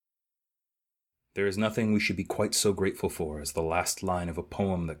There is nothing we should be quite so grateful for as the last line of a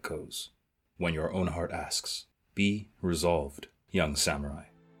poem that goes, "When your own heart asks, be resolved, young samurai,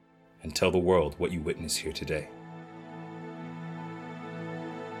 and tell the world what you witness here today."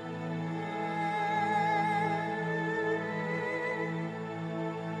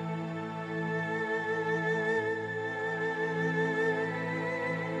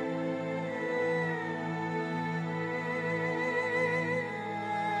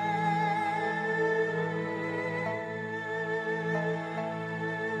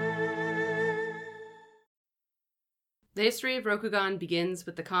 The history of Rokugan begins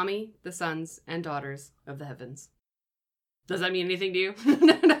with the kami, the sons, and daughters of the heavens. Does that mean anything to you?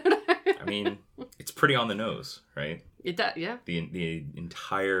 I mean, it's pretty on the nose, right? It does, yeah. The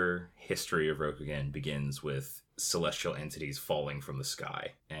entire history of Rokugan begins with celestial entities falling from the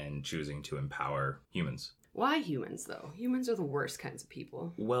sky and choosing to empower humans. Why humans, though? Humans are the worst kinds of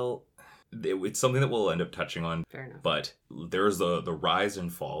people. Well, it's something that we'll end up touching on. Fair enough. But there's the rise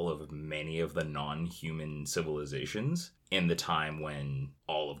and fall of many of the non-human civilizations in the time when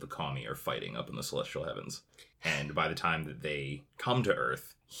all of the kami are fighting up in the celestial heavens. And by the time that they come to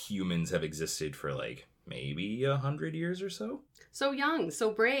Earth, humans have existed for like maybe 100 years or so. So young,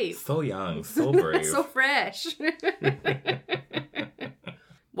 so brave. So young, so brave. So fresh.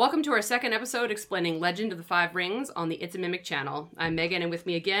 Welcome to our second episode explaining Legend of the Five Rings on the It's a Mimic channel. I'm Megan, and with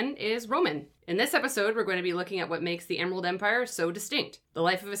me again is Roman. In this episode, we're going to be looking at what makes the Emerald Empire so distinct, the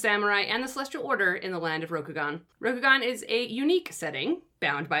life of a samurai and the Celestial Order in the land of Rokugan. Rokugan is a unique setting,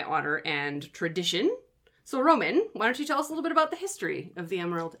 bound by honor and tradition. So Roman, why don't you tell us a little bit about the history of the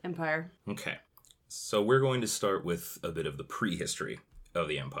Emerald Empire? Okay, so we're going to start with a bit of the prehistory of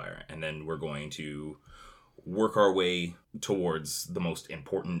the Empire, and then we're going to work our way towards the most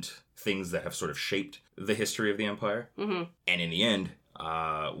important things that have sort of shaped the history of the Empire. Mm-hmm. And in the end,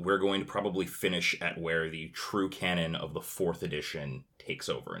 we're going to probably finish at where the true canon of the 4th edition takes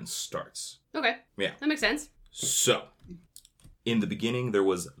over and starts. Okay. Yeah. That makes sense. So, in the beginning, there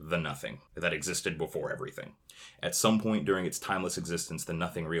was the Nothing that existed before everything. At some point during its timeless existence, the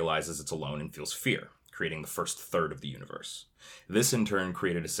Nothing realizes it's alone and feels fear, creating the first third of the universe. This in turn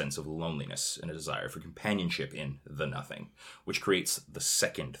created a sense of loneliness and a desire for companionship in the Nothing, which creates the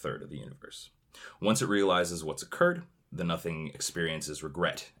second third of the universe. Once it realizes what's occurred, the Nothing experiences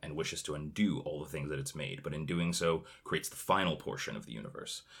regret and wishes to undo all the things that it's made, but in doing so, creates the final portion of the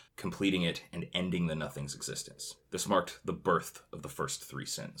universe, completing it and ending the Nothing's existence. This marked the birth of the first 3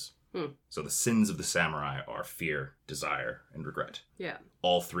 sins. So the sins of the samurai are fear, desire, and regret. Yeah.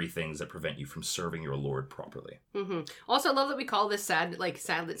 All 3 things that prevent you from serving your lord properly. Mm-hmm. Also, I love that we call this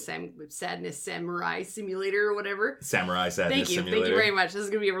Sadness Samurai Simulator or whatever. Samurai Sadness Simulator. Thank you very much. This is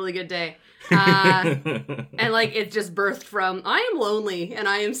going to be a really good day. And it's just birthed from, I am lonely and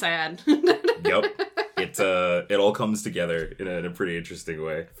I am sad. Yep. It all comes together in a pretty interesting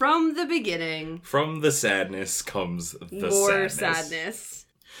way. From the beginning. From the sadness comes the more sadness.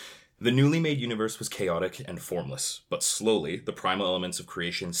 The newly made universe was chaotic and formless, but slowly, the primal elements of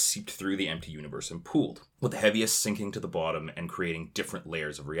creation seeped through the empty universe and pooled, with the heaviest sinking to the bottom and creating different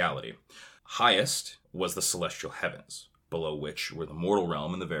layers of reality. Highest was the celestial heavens, below which were the mortal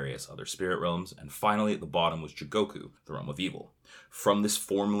realm and the various other spirit realms, and finally at the bottom was Jigoku, the realm of evil. From this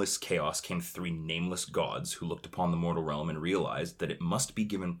formless chaos came 3 nameless gods who looked upon the mortal realm and realized that it must be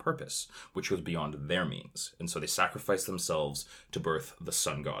given purpose, which was beyond their means, and so they sacrificed themselves to birth the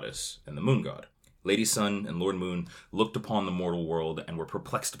Sun Goddess and the Moon God. Lady Sun and Lord Moon looked upon the mortal world and were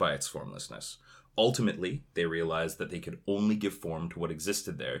perplexed by its formlessness. Ultimately, they realized that they could only give form to what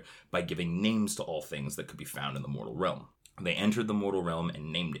existed there by giving names to all things that could be found in the mortal realm. They entered the mortal realm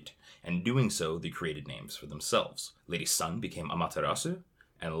and named it, and doing so, they created names for themselves. Lady Sun became Amaterasu,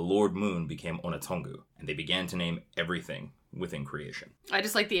 and Lord Moon became Onatongu, and they began to name everything within creation. I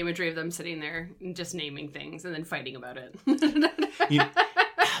just like the imagery of them sitting there and just naming things and then fighting about it.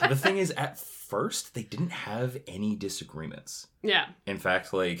 The thing is, at first, they didn't have any disagreements. Yeah. In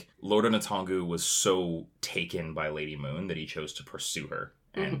fact, Lord Onatongu was so taken by Lady Moon that he chose to pursue her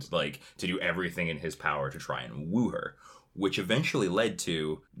and, to do everything in his power to try and woo her, which eventually led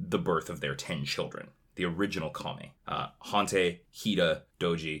to the birth of their 10 children, the original kami. Hante, Hida,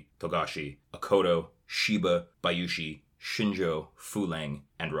 Doji, Togashi, Akoto, Shiba, Bayushi, Shinjo, Fuleng,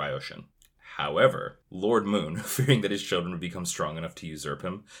 and Ryoshin. However, Lord Moon, fearing that his children would become strong enough to usurp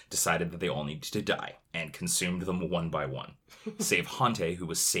him, decided that they all needed to die, and consumed them one by one, save Hante, who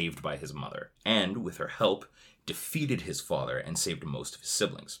was saved by his mother, and, with her help, defeated his father and saved most of his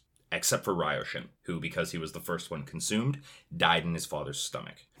siblings, except for Ryoshin, who, because he was the first one consumed, died in his father's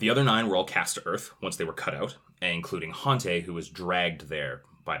stomach. The other 9 were all cast to earth once they were cut out, including Hante, who was dragged there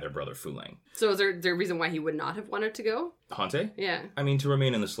by their brother Fu Lang. So is there a reason why he would not have wanted to go? Hante? Yeah. I mean, to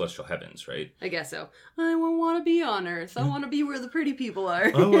remain in the celestial heavens, right? I guess so. I don't want to be on Earth. I want to be where the pretty people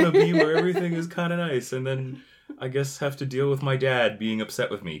are. I want to be where everything is kind of nice, and then I guess have to deal with my dad being upset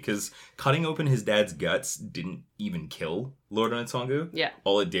with me, because cutting open his dad's guts didn't even kill Lord Onitsongu. Yeah.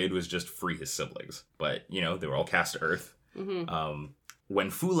 All it did was just free his siblings. But, you know, they were all cast to Earth. Mm-hmm. When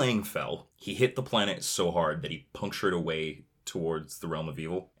Fu Lang fell, he hit the planet so hard that he punctured a way towards the realm of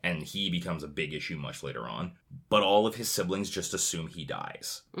evil, and he becomes a big issue much later on. But all of his siblings just assume he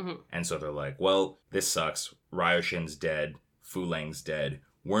dies. Mm-hmm. And so they're like, well, this sucks. Ryoshin's dead. Fu Lang's dead.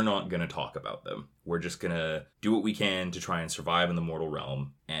 We're not going to talk about them. We're just going to do what we can to try and survive in the mortal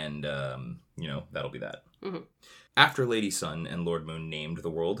realm. And, you know, that'll be that. Mm-hmm. After Lady Sun and Lord Moon named the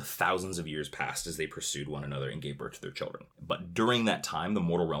world, thousands of years passed as they pursued one another and gave birth to their children. But during that time, the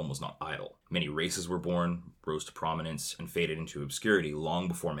mortal realm was not idle. Many races were born, rose to prominence, and faded into obscurity long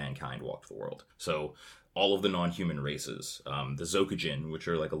before mankind walked the world. So all of the non-human races, the Zokujin, which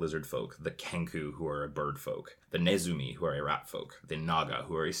are like a lizard folk, the Kenku, who are a bird folk, the Nezumi, who are a rat folk, the Naga,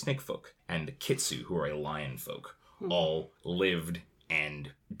 who are a snake folk, and the Kitsu, who are a lion folk, all lived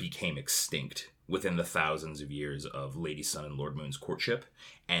and became extinct within the thousands of years of Lady Sun and Lord Moon's courtship,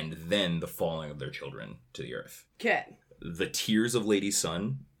 and then the falling of their children to the earth. Okay. The tears of Lady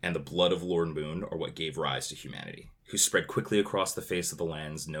Sun and the blood of Lord Moon are what gave rise to humanity, who spread quickly across the face of the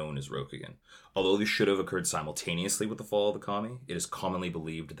lands known as Rokugan. Although this should have occurred simultaneously with the fall of the kami, it is commonly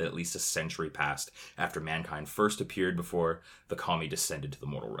believed that at least a century passed after mankind first appeared before the kami descended to the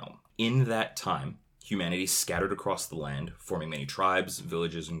mortal realm. In that time, humanity scattered across the land, forming many tribes,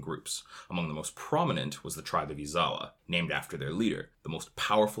 villages, and groups. Among the most prominent was the tribe of Izawa, named after their leader, the most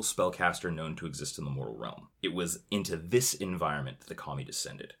powerful spellcaster known to exist in the mortal realm. It was into this environment that the kami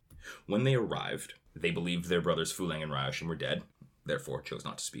descended. When they arrived, they believed their brothers Fu Lang and Ryoshin were dead, therefore chose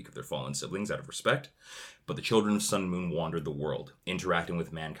not to speak of their fallen siblings out of respect. But the children of Sun and Moon wandered the world, interacting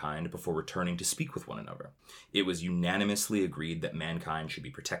with mankind before returning to speak with one another. It was unanimously agreed that mankind should be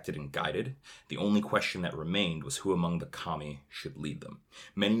protected and guided. The only question that remained was who among the kami should lead them.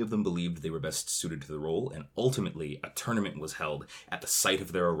 Many of them believed they were best suited to the role, and ultimately a tournament was held at the site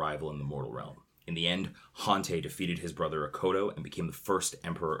of their arrival in the mortal realm. In the end, Hante defeated his brother Akoto and became the first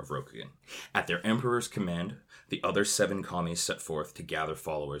emperor of Rokugan. At their emperor's command, the other 7 kamis set forth to gather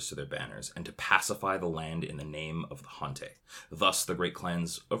followers to their banners and to pacify the land in the name of the Hante. Thus, the great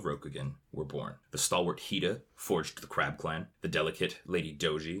clans of Rokugan were born. The stalwart Hida forged the Crab Clan. The delicate Lady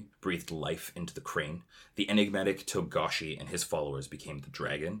Doji breathed life into the Crane. The enigmatic Togashi and his followers became the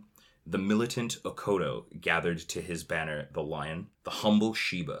Dragon. The militant Akoto gathered to his banner the lion. The humble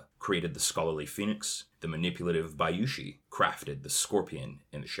Shiba created the scholarly phoenix. The manipulative Bayushi crafted the scorpion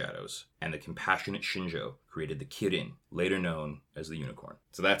in the shadows. And the compassionate Shinjo created the Kirin, later known as the unicorn.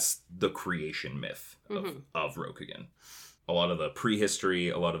 So that's the creation myth of Rokugan. A lot of the prehistory,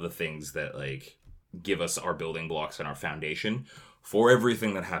 a lot of the things that like give us our building blocks and our foundation for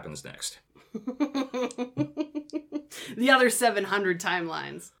everything that happens next. The other 700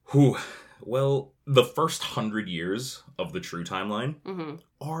 timelines. Whew. Well, the first 100 years of the true timeline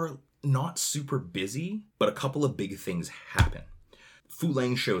are not super busy, but a couple of big things happen. Fu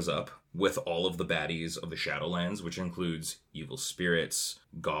Lang shows up with all of the baddies of the Shadowlands, which includes evil spirits,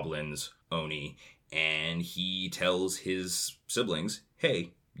 goblins, Oni, and he tells his siblings,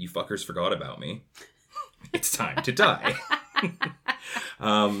 hey, you fuckers forgot about me. It's time to die.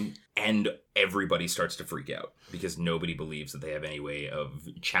 And everybody starts to freak out because nobody believes that they have any way of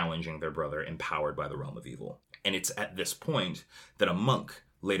challenging their brother empowered by the realm of evil. And it's at this point that a monk,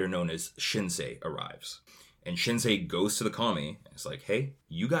 later known as Shinsei, arrives. And Shinsei goes to the kami and is like, hey,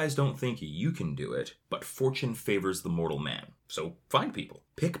 you guys don't think you can do it, but fortune favors the mortal man. So find people.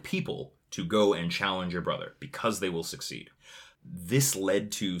 Pick people to go and challenge your brother because they will succeed. This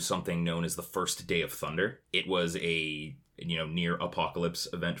led to something known as the First Day of Thunder. It was a near apocalypse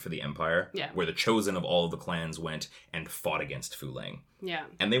event for the Empire, where the chosen of all of the clans went and fought against Fu Lang. Yeah.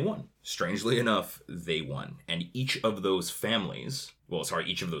 And they won. Strangely enough, they won. And each of those samurai,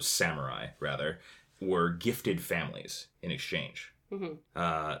 rather, were gifted families in exchange. Mm-hmm.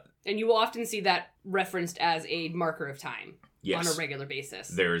 And you will often see that referenced as a marker of time. Yes. On a regular basis.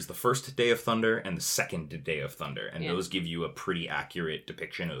 There's the First Day of Thunder and the Second Day of Thunder, and those give you a pretty accurate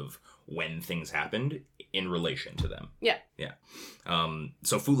depiction of when things happened in relation to them. Yeah. Yeah.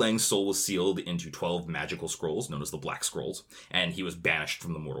 So Fu Lang's soul was sealed into 12 magical scrolls, known as the Black Scrolls, and he was banished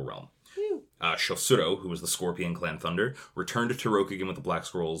from the mortal realm. Shosuro, who was the Scorpion Clan Thunder, returned to Rokugan with the Black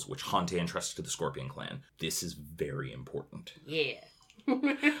Scrolls, which Hante entrusted to the Scorpion Clan. This is very important. Yeah.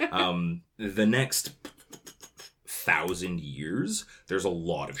 The next 1,000 years, there's a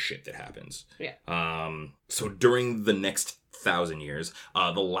lot of shit that happens. Yeah. So during the next 1,000 years,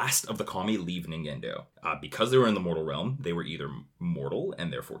 the last of the kami leave Ningendo. Because they were in the mortal realm, they were either mortal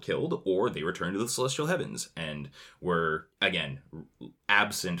and therefore killed, or they returned to the celestial heavens and were, again,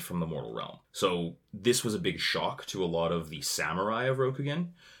 absent from the mortal realm. So this was a big shock to a lot of the samurai of Rokugan,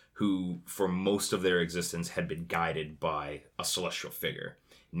 who, for most of their existence, had been guided by a celestial figure.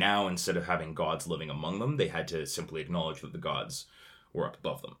 Now, instead of having gods living among them, they had to simply acknowledge that the gods were up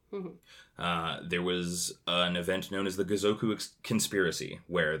above them. Mm-hmm. There was an event known as the Gozoku Conspiracy,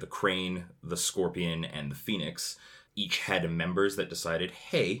 where the crane, the scorpion, and the phoenix each had members that decided,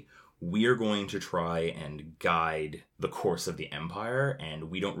 hey, we are going to try and guide the course of the empire,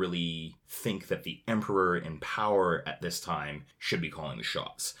 and we don't really think that the emperor in power at this time should be calling the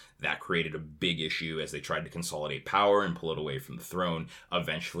shots. That created a big issue as they tried to consolidate power and pull it away from the throne.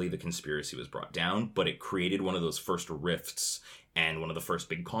 Eventually, the conspiracy was brought down, but it created one of those first rifts and one of the first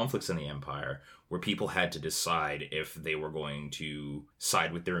big conflicts in the empire, where people had to decide if they were going to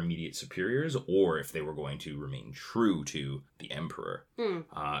side with their immediate superiors or if they were going to remain true to the emperor.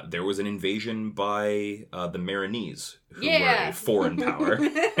 There was an invasion by the Marinese, who were a foreign power.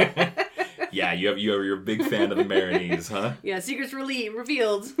 Yeah, you're a big fan of the Marinese, huh? Yeah, secrets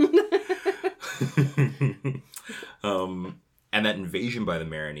revealed. And that invasion by the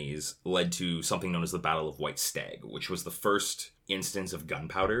Marinese led to something known as the Battle of White Stag, which was the first instance of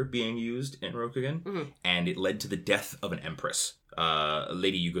gunpowder being used in Rokugan. Mm-hmm. And it led to the death of an empress,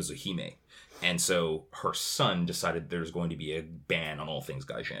 Lady Yugozuhime. And so her son decided there's going to be a ban on all things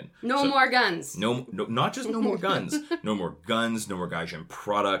Gaijin. No more guns. No, not just no more guns. No more guns, no more Gaijin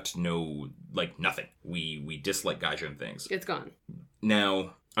product, nothing. We dislike Gaijin things. It's gone.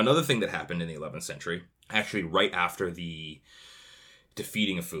 Now, another thing that happened in the 11th century, actually right after the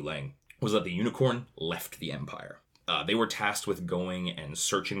defeating of Fuleng, was that the unicorn left the empire. They were tasked with going and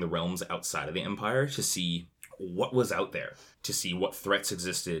searching the realms outside of the empire to see what was out there, to see what threats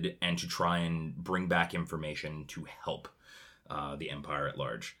existed, and to try and bring back information to help the empire at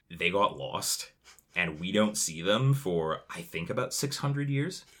large. They got lost, and we don't see them for, I think, about 600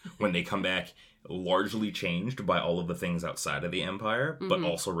 years, when they come back largely changed by all of the things outside of the empire, but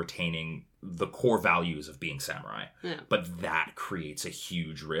also retaining the core values of being samurai. Yeah. But that creates a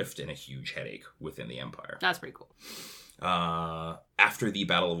huge rift and a huge headache within the empire. That's pretty cool. After the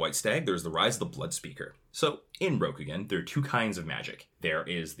Battle of White Stag, there's the rise of the Blood Speaker. So, in Rokugan, there are two kinds of magic. There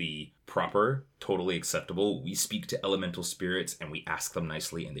is the proper, totally acceptable, we speak to elemental spirits and we ask them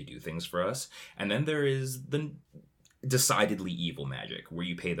nicely and they do things for us. And then there is the decidedly evil magic, where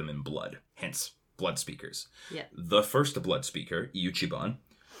you pay them in blood. Hence, Blood Speakers. Yeah. The first Blood Speaker, Iuchiban,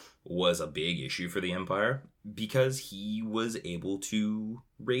 was a big issue for the Empire because he was able to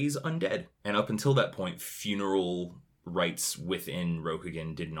raise undead. And up until that point, funeral rites within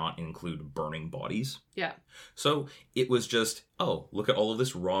Rokugan did not include burning bodies. Yeah. So it was just, oh, look at all of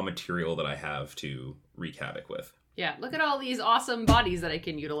this raw material that I have to wreak havoc with. Yeah, look at all these awesome bodies that I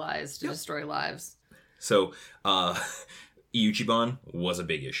can utilize to destroy lives. So, Iuchiban was a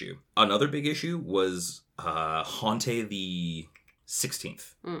big issue. Another big issue was Hante the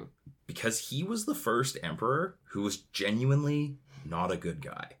 16th. Because he was the first emperor who was genuinely not a good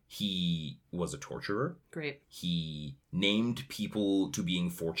guy. He was a torturer. Great. He named people to being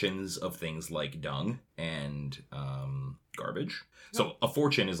fortunes of things like dung and garbage. So a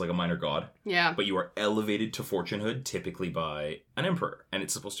fortune is like a minor god. Yeah. But you are elevated to fortunehood typically by an emperor. And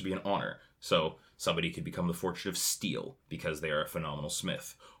it's supposed to be an honor. So somebody could become the fortune of steel because they are a phenomenal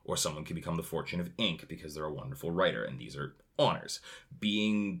smith. Or someone could become the fortune of ink because they're a wonderful writer. And these are honors.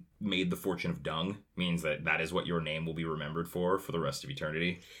 Being made the fortune of dung means that that is what your name will be remembered for the rest of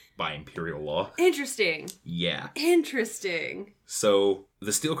eternity by imperial law. Interesting. Yeah. Interesting. So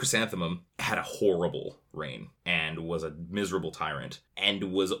the Steel Chrysanthemum had a horrible reign and was a miserable tyrant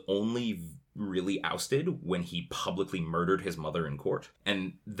and was only really ousted when he publicly murdered his mother in court.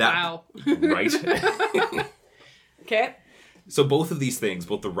 And that... Wow. Right? Okay. So both of these things,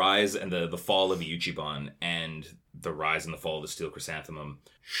 both the rise and the fall of Iuchiban and the rise and the fall of the Steel Chrysanthemum,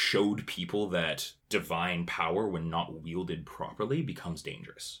 showed people that divine power, when not wielded properly, becomes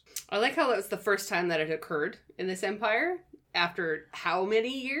dangerous. I like how that was the first time that it occurred in this empire. After how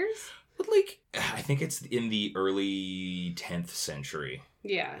many years? But I think it's in the early 10th century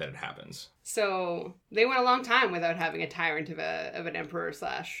that it happens. So they went a long time without having a tyrant of an emperor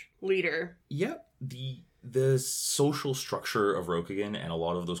 / leader. Yep. The the social structure of Rokugan and a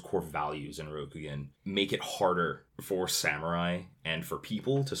lot of those core values in Rokugan make it harder for samurai and for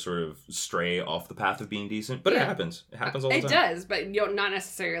people to sort of stray off the path of being decent. But it happens. It happens all the time. It does, but not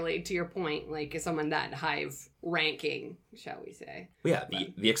necessarily, to your point, like someone that high ranking, shall we say. Well, yeah,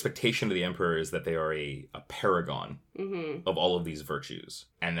 the expectation of the Emperor is that they are a paragon of all of these virtues,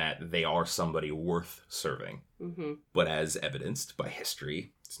 and that they are somebody worth serving. But as evidenced by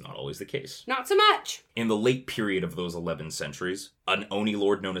history, it's not always the case. Not so much. In the late period of those 11 centuries, an Oni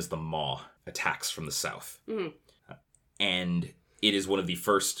lord known as the Ma attacks from the south. And it is one of the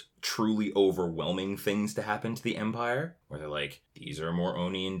first truly overwhelming things to happen to the Empire, where they're like, these are more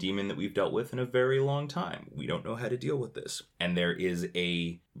Oni and Demon that we've dealt with in a very long time. We don't know how to deal with this. And there is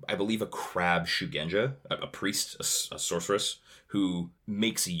I believe a crab Shugenja, a priest, a sorceress, who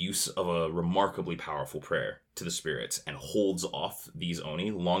makes use of a remarkably powerful prayer to the spirits and holds off these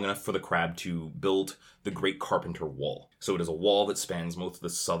Oni long enough for the crab to build the Great Carpenter Wall. So it is a wall that spans most of the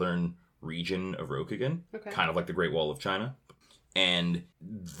southern region of Rokugan, kind of like the Great Wall of China. And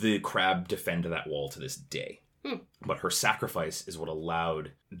the crab defend that wall to this day. But her sacrifice is what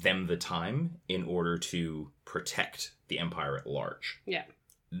allowed them the time in order to protect the Empire at large. Yeah.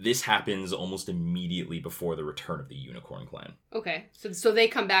 This happens almost immediately before the return of the Unicorn Clan. Okay, so they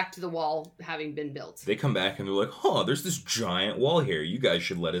come back to the wall having been built. They come back and they're like, there's this giant wall here. You guys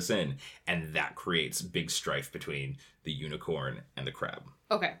should let us in. And that creates big strife between the Unicorn and the Crab.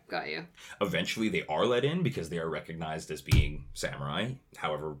 Okay, got you. Eventually they are let in because they are recognized as being samurai,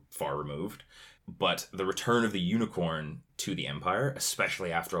 however far removed. But the return of the Unicorn to the Empire,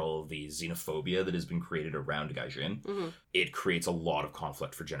 especially after all of the xenophobia that has been created around Gaijin, it creates a lot of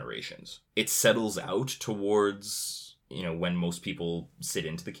conflict for generations. It settles out towards, when most people sit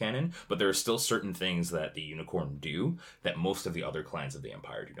into the canon, but there are still certain things that the Unicorn do that most of the other clans of the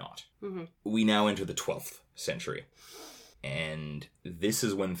Empire do not. We now enter the 12th century. And this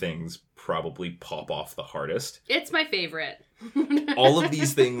is when things probably pop off the hardest. It's my favorite. All of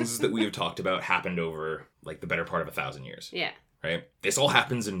these things that we have talked about happened over, the better part of 1,000 years. Yeah. Right? This all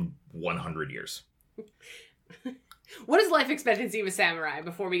happens in 100 years. What is life expectancy of a samurai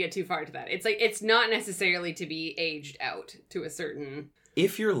before we get too far to that? It's not necessarily to be aged out to a certain...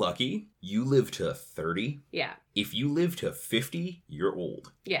 If you're lucky, you live to 30. Yeah. If you live to 50, you're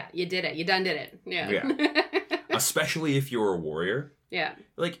old. Yeah, you did it. You done did it. Yeah. Especially if you're a warrior. Yeah.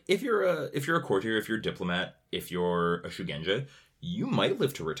 If you're a courtier, if you're a diplomat, if you're a Shugenja, you might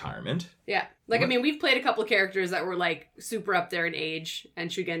live to retirement. Yeah. We've played a couple characters that were super up there in age and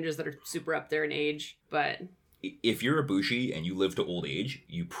Shugenjas that are super up there in age, but... If you're a Bushi and you live to old age,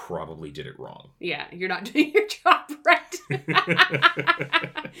 you probably did it wrong. Yeah, you're not doing your job right.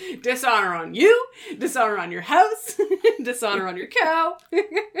 Dishonor on you, dishonor on your house, dishonor on your cow.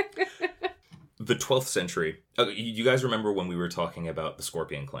 The 12th century. You guys remember when we were talking about the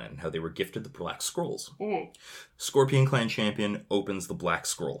Scorpion Clan, how they were gifted the Black Scrolls? Scorpion Clan champion opens the Black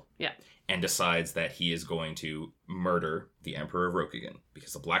Scroll. Yeah. And decides that he is going to murder the Emperor of Rokugan,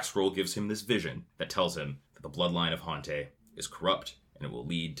 because the Black Scroll gives him this vision that tells him that the bloodline of Hante is corrupt and it will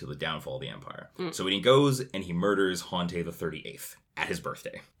lead to the downfall of the Empire. So when he goes and he murders Hante the 38th at his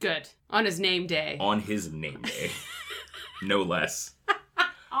birthday. Good. On his name day. On his name day. No less.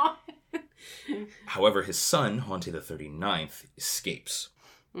 However, his son, Hante the 39th, escapes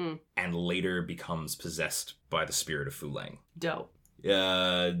and later becomes possessed by the spirit of Fulang. Dope.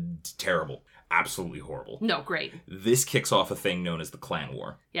 Terrible. Absolutely horrible. No, great. This kicks off a thing known as the Clan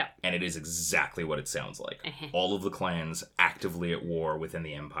War. Yeah. And it is exactly what it sounds like. All of the clans actively at war within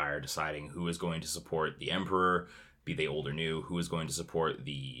the Empire, deciding who is going to support the Emperor, be they old or new, who is going to support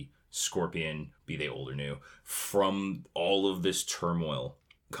the Scorpion, be they old or new. From all of this turmoil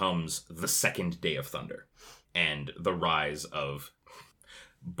comes the Second Day of Thunder and the rise of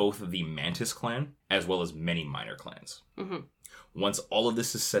both the Mantis clan as well as many minor clans. Once all of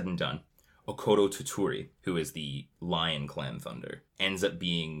this is said and done, Okoto Toturi, who is the Lion Clan Thunder, ends up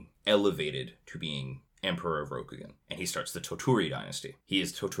being elevated to being Emperor of Rokugan, and he starts the Toturi dynasty. He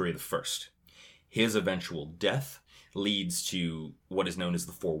is Toturi the First. His eventual death leads to what is known as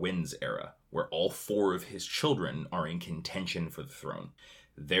the Four Winds era, where all four of his children are in contention for the throne.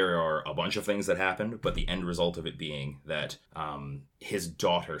 There are a bunch of things that happen, but the end result of it being that his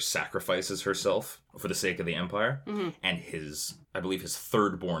daughter sacrifices herself for the sake of the Empire, and I believe his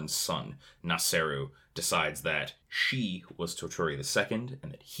third-born son, Naseru, decides that she was Toturi II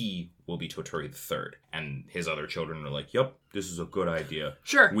and that he will be Toturi III. And his other children are like, yep, this is a good idea.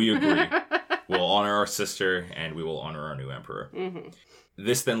 Sure. We agree. We'll honor our sister, and we will honor our new emperor.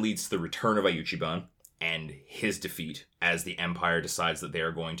 This then leads to the return of and his defeat as the Empire decides that they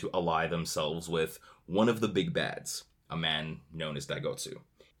are going to ally themselves with one of the big bads, a man known as Daigotsu.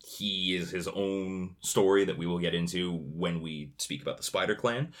 He is his own story that we will get into when we speak about the Spider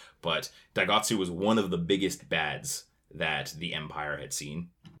Clan, but Daigotsu was one of the biggest bads that the Empire had seen,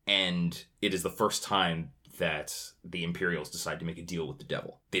 and it is the first time that the Imperials decide to make a deal with the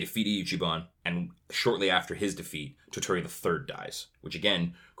devil. They defeat Ichiban, and shortly after his defeat, Toturi III dies, which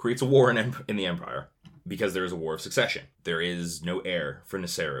again creates a war in the Empire, because there is a war of succession. There is no heir for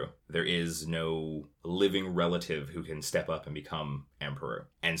Niseru. There is no living relative who can step up and become emperor.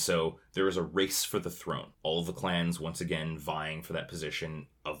 And so there is a race for the throne. All of the clans once again vying for that position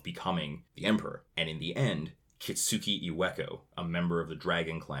of becoming the emperor. And in the end, Kitsuki Iweko, a member of the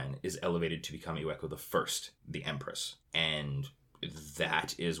Dragon Clan, is elevated to become Iweko the First, the Empress. And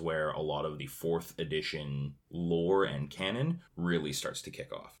that is where a lot of the 4th edition lore and canon really starts to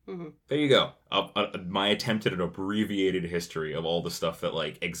kick off. Mm-hmm. There you go. My attempt at an abbreviated history of all the stuff that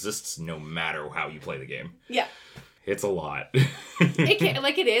like exists no matter how you play the game. Yeah. It's a lot. It can,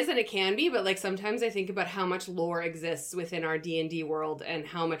 like it is, and it can be, but like sometimes I think about how much lore exists within our D&D world and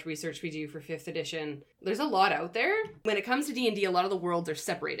how much research we do for 5th edition. There's a lot out there. When it comes to D&D, a lot of the worlds are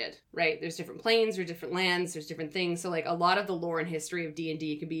separated, right? There's different planes, there's different lands, there's different things. So like a lot of the lore and history of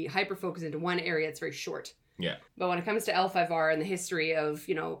D&D can be hyper-focused into one area. It's very short. Yeah. But when it comes to L5R and the history of,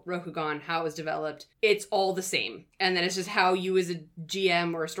 Rokugan, how it was developed, it's all the same. And then it's just how you as a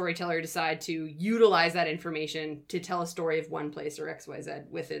GM or a storyteller decide to utilize that information to tell a story of one place or XYZ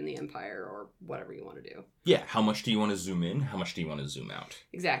within the Empire or whatever you want to do. Yeah. How much do you want to zoom in? How much do you want to zoom out?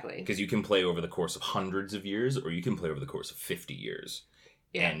 Exactly. Because you can play over the course of hundreds of years, or you can play over the course of 50 years.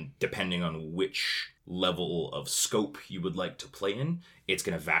 Yeah. And depending on which level of scope you would like to play in, it's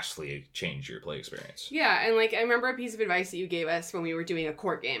going to vastly change your play experience. Yeah, and like I remember a piece of advice that you gave us when we were doing a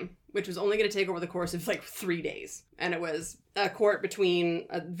court game, which was only going to take over the course of like 3 days. And it was a court between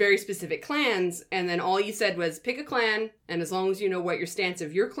very specific clans, and then all you said was pick a clan, and as long as you know what your stance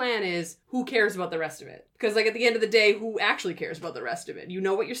of your clan is, who cares about the rest of it? Because like at the end of the day, who actually cares about the rest of it? You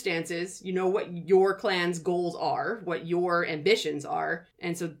know what your stance is, you know what your clan's goals are, what your ambitions are,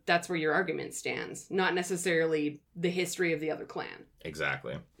 and so that's where your argument stands, not necessarily the history of the other clan.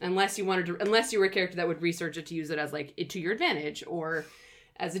 Exactly. Unless you were a character that would research it to use it as like to your advantage or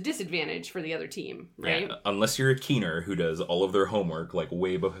as a disadvantage for the other team, right? Yeah, unless you're a keener who does all of their homework like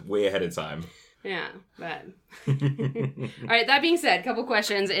way ahead of time. Yeah, but all right, that being said, a couple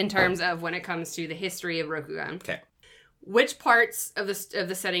questions in terms of when it comes to the history of Rokugan. Okay. Which parts of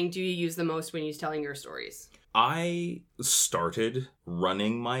the setting do you use the most when you're telling your stories? I started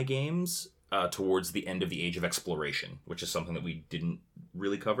running my games towards the end of the Age of Exploration, which is something that we didn't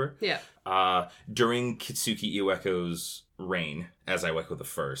really cover. Yeah. During Kitsuki Iweko's reign as Iweko the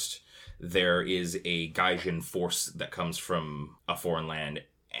First, there is a Gaijin force that comes from a foreign land,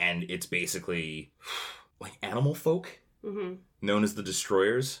 and it's basically like animal folk, known as the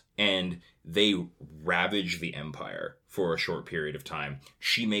Destroyers, and they ravage the Empire for a short period of time.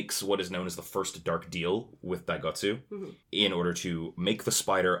 She makes what is known as the first dark deal with Daigotsu in order to make the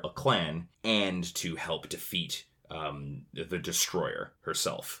Spider a clan and to help defeat the Destroyer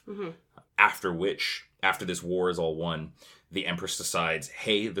herself. After this war is all won, the Empress decides,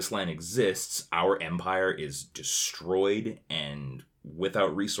 hey, this land exists, our empire is destroyed and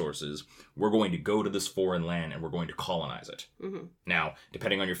without resources, we're going to go to this foreign land and we're going to colonize it. Now,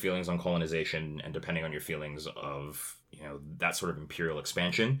 depending on your feelings on colonization and depending on your feelings of, that sort of imperial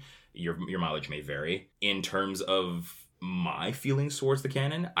expansion, your mileage may vary. In terms of my feelings towards the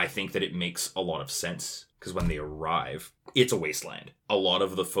canon, I think that it makes a lot of sense, because when they arrive, it's a wasteland. A lot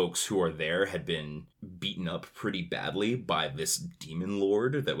of the folks who are there had been beaten up pretty badly by this demon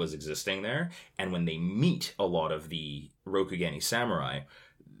lord that was existing there, and when they meet a lot of the Rokugani samurai,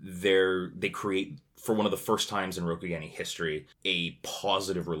 they create, for one of the first times in Rokugani history, a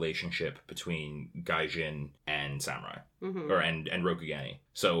positive relationship between Gaijin and samurai, and Rokugani.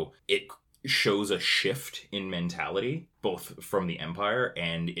 So it shows a shift in mentality, both from the Empire,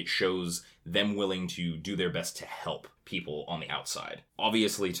 and it shows them willing to do their best to help people on the outside.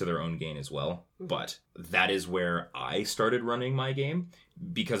 Obviously to their own gain as well, but that is where I started running my game,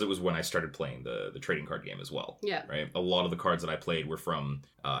 because it was when I started playing the trading card game as well. Yeah. Right? A lot of the cards that I played were from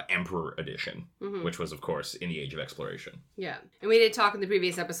Emperor Edition, which was, of course, in the Age of Exploration. Yeah. And we did talk in the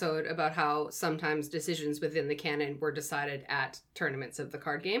previous episode about how sometimes decisions within the canon were decided at tournaments of the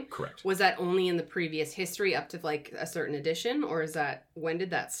card game. Correct. Was that only in the previous history up to like a certain edition, or when did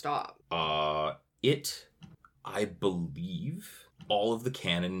that stop? I believe all of the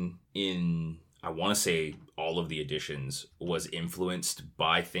canon in, I want to say all of the editions, was influenced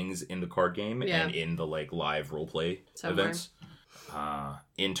by things in the card game and in the like live roleplay events.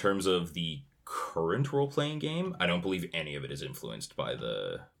 In terms of the current role-playing game, I don't believe any of it is influenced by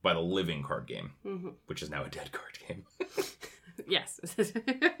the living card game, which is now a dead card game. Yes.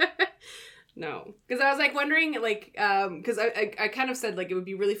 No. Because I was, like, wondering, like, because I kind of said, like, it would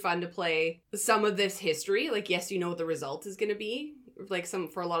be really fun to play some of this history. Like, yes, you know what the result is going to be. Like,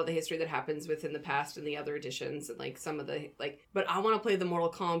 for a lot of the history that happens within the past and the other editions, and, like, some of the, like, but I want to play the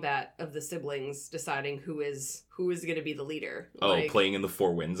Mortal Kombat of the siblings deciding who is going to be the leader. Oh, like, playing in the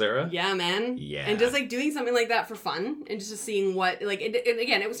Four Winds era? Yeah, man. Yeah. And just, like, doing something like that for fun, and just seeing what, like, and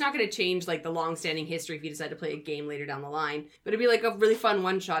again, it was not going to change, like, the long-standing history if you decide to play a game later down the line, but it'd be, like, a really fun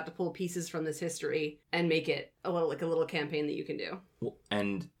one-shot to pull pieces from this history and make it a little campaign that you can do. Well,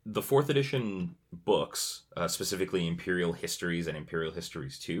 and the 4th edition books, specifically Imperial Histories and Imperial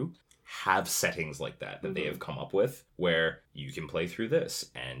Histories 2, have settings like that they have come up with, where you can play through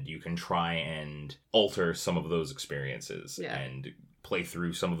this and you can try and alter some of those experiences and play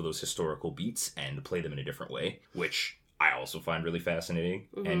through some of those historical beats and play them in a different way, which I also find really fascinating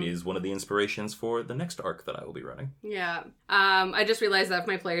and is one of the inspirations for the next arc that I will be running. Yeah. I just realized that if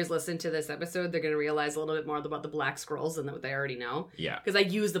my players listen to this episode, they're going to realize a little bit more about the Black Scrolls than what they already know. Yeah. Because I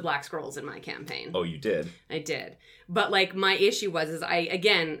used the Black Scrolls in my campaign. Oh, you did? I did. But, like, my issue was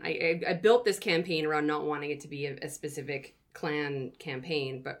I built this campaign around not wanting it to be a specific clan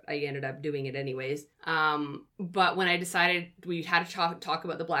campaign, but I ended up doing it anyways. But when I decided we had to talk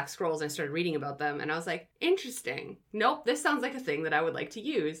about the Black Scrolls, I started reading about them, and I was like, interesting. Nope, this sounds like a thing that I would like to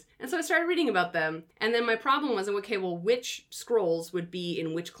use. And so I started reading about them, and then my problem was, okay, well, which scrolls would be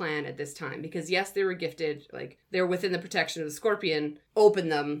in which clan at this time? Because yes, they were gifted, like, they were within the protection of the Scorpion, open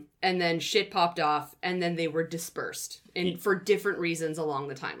them, and then shit popped off, and then they were dispersed for different reasons along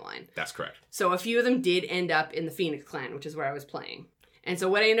the timeline. That's correct. So a few of them did end up in the Phoenix clan, which is where I was playing. And so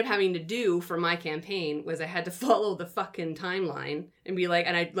what I ended up having to do for my campaign was I had to follow the fucking timeline and be like,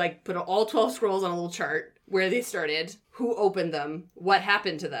 and I like put all 12 scrolls on a little chart where they started, who opened them, what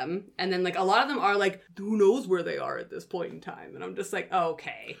happened to them. And then like a lot of them are like, who knows where they are at this point in time? And I'm just like,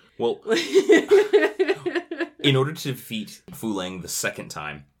 okay. Well, in order to defeat Fu Lang the second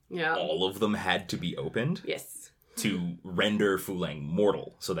time, all of them had to be opened. Yes. To render Fu Lang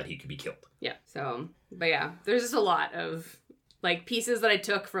mortal so that he could be killed. Yeah. So, but yeah, there's just a lot of like pieces that I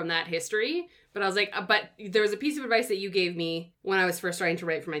took from that history, but I was like, but there was a piece of advice that you gave me when I was first starting to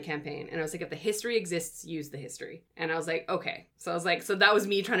write for my campaign. And I was like, if the history exists, use the history. And I was like, okay. So I was like, so that was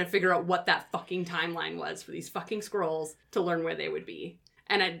me trying to figure out what that fucking timeline was for these fucking scrolls to learn where they would be.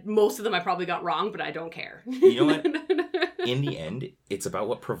 And most of them I probably got wrong, but I don't care. You know what? In the end, it's about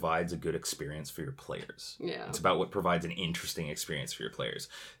what provides a good experience for your players. Yeah. It's about what provides an interesting experience for your players.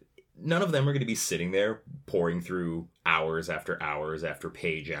 None of them are going to be sitting there pouring through hours after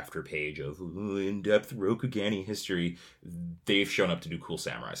page after page of in-depth Rokugani history. They've shown up to do cool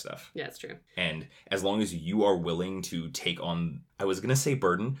samurai stuff. Yeah, it's true. And as long as you are willing to take on, I was going to say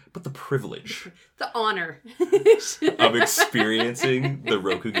burden, but the privilege. The honor. of experiencing the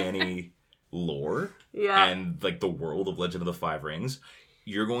Rokugani lore and like the world of Legend of the Five Rings,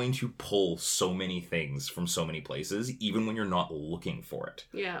 you're going to pull so many things from so many places, even when you're not looking for it.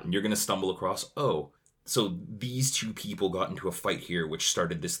 Yeah. And you're going to stumble across, oh, so these two people got into a fight here, which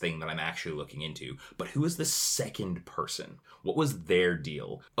started this thing that I'm actually looking into. But who is the second person? What was their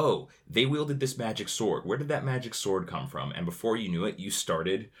deal? Oh, they wielded this magic sword. Where did that magic sword come from? And before you knew it, you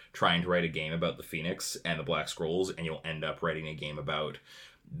started trying to write a game about the Phoenix and the Black Scrolls, and you'll end up writing a game about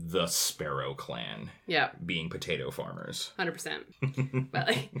the Sparrow clan being potato farmers. 100%.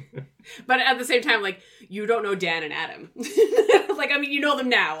 But at the same time, like, you don't know Dan and Adam. Like, I mean, you know them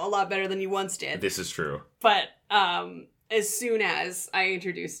now a lot better than you once did. This is true. But as soon as I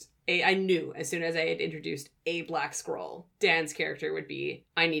knew as soon as I had introduced a Black Scroll, Dan's character would be,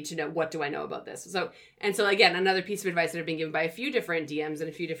 I need to know, what do I know about this? So again, another piece of advice that I've been given by a few different DMs and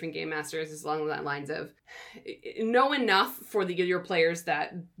a few different game masters is along that lines of, know enough for your players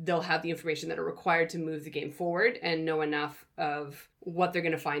that they'll have the information that are required to move the game forward, and know enough of what they're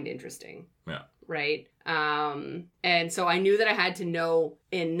going to find interesting. Yeah. Right? And so I knew that I had to know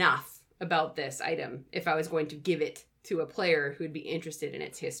enough about this item if I was going to give it to a player who'd be interested in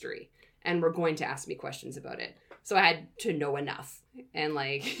its history and were going to ask me questions about it. So I had to know enough. And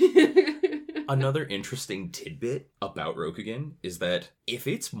like... Another interesting tidbit about Rokugan is that if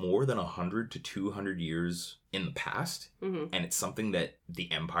it's more than 100 to 200 years in the past, and it's something that the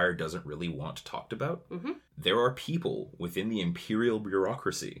Empire doesn't really want talked about, there are people within the Imperial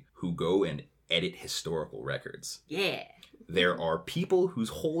bureaucracy who go and edit historical records. Yeah. There are people whose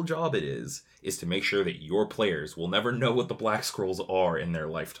whole job it is to make sure that your players will never know what the Black Scrolls are in their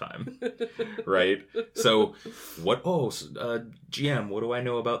lifetime. Right? So, GM, what do I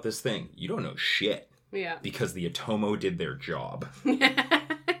know about this thing? You don't know shit. Yeah. Because the Atomo did their job.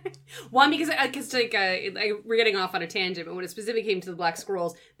 Well, because we're getting off on a tangent, but when it specifically came to the Black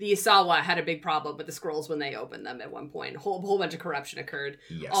Scrolls, the Isawa had a big problem with the scrolls when they opened them at one point. A whole bunch of corruption occurred.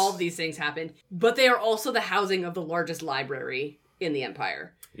 Yes. All of these things happened. But they are also the housing of the largest library in the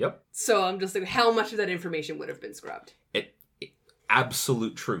Empire. Yep. So I'm just like, how much of that information would have been scrubbed?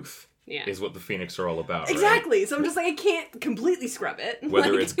 Absolute truth. Yeah. Is what the Phoenix are all about. Exactly. Right? So I'm just like, I can't completely scrub it.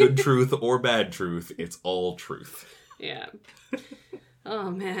 Whether it's good truth or bad truth, it's all truth. Yeah.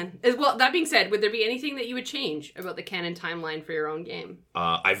 Oh, man. Well, that being said, would there be anything that you would change about the canon timeline for your own game?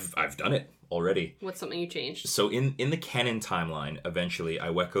 I've done it already. What's something you changed? So in the canon timeline, eventually,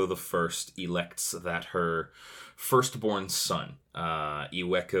 Iweko the First elects that her firstborn son,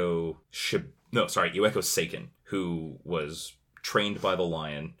 Iweko Seiken, who was trained by the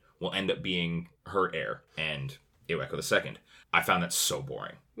lion, will end up being her heir, and Iweko the Second. I found that so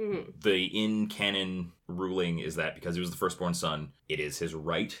boring. Mm-hmm. The in-canon ruling is that because he was the firstborn son, it is his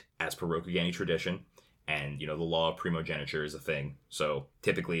right, as per Rokugani tradition, and, the law of primogeniture is a thing, so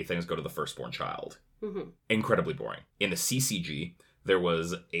typically things go to the firstborn child. Mm-hmm. Incredibly boring. In the CCG, there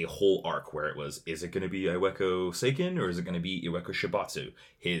was a whole arc where it was, is it going to be Iweko Seiken, or is it going to be Iweko Shibatsu,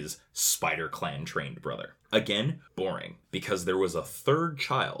 his Spider Clan trained brother? Again, boring, because there was a third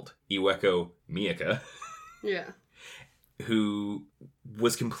child, Iweko Miyaka. Yeah. Who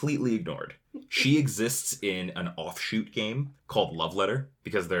was completely ignored. She exists in an offshoot game called Love Letter,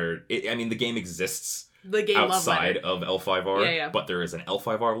 because the game exists outside of L5R, but there is an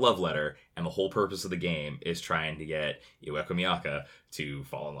L5R Love Letter, and the whole purpose of the game is trying to get Iweko Miyaka to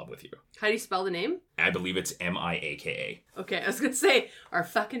fall in love with you. How do you spell the name? I believe it's Miaka. Okay, I was going to say, our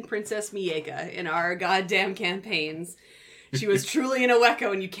fucking Princess Miyaka in our goddamn campaigns. She was truly an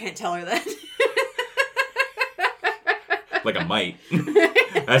Iweko, and you can't tell her that. Like a might.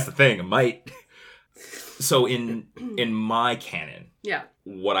 That's the thing, a might. So in my canon,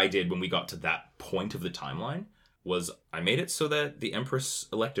 what I did when we got to that point of the timeline was I made it so that the Empress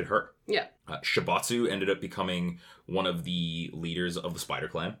elected her. Yeah. Shibatsu ended up becoming one of the leaders of the Spider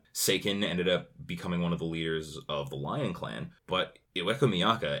Clan. Seiken ended up becoming one of the leaders of the Lion Clan. But Iweko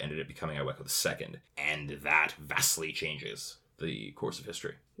Miyaka ended up becoming Iweko the Second. And that vastly changes the course of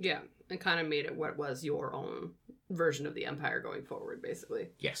history. Yeah, and kind of made it what was your own version of the Empire going forward, basically.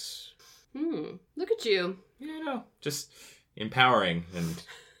 Yes. Look at you. Yeah, just empowering and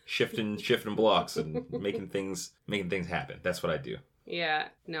shifting blocks and making things happen. That's what I do. Yeah,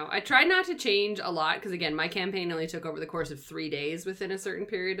 no, I tried not to change a lot because, again, my campaign only took over the course of 3 days within a certain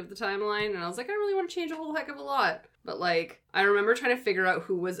period of the timeline, and I was like, I don't really want to change a whole heck of a lot. But, I remember trying to figure out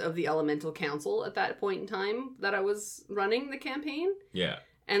who was of the Elemental Council at that point in time that I was running the campaign. Yeah.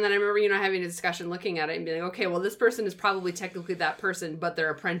 And then I remember, having a discussion looking at it and being like, okay, well, this person is probably technically that person, but their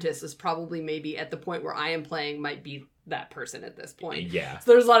apprentice is probably maybe at the point where I am playing might be that person at this point. Yeah.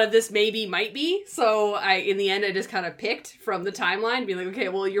 So there's a lot of this maybe, might be. So in the end, I just kind of picked from the timeline, being like, okay,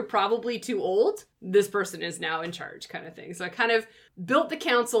 well, you're probably too old. This person is now in charge kind of thing. So I kind of built the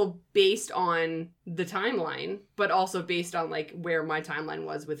council based on the timeline, but also based on where my timeline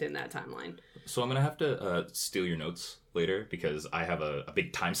was within that timeline. So I'm going to have to steal your notes later because I have a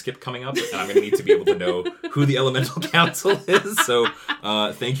big time skip coming up and I'm going to need to be able to know who the Elemental Council is. So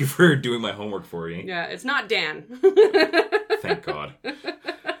thank you for doing my homework for me. Yeah, it's not Dan. Thank God.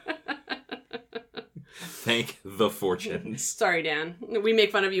 Thank the fortunes. Sorry, Dan. We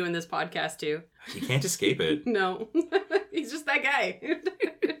make fun of you in this podcast too. You can't escape it. No. He's just that guy.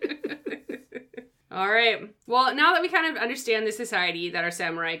 All right. Well, now that we kind of understand the society that our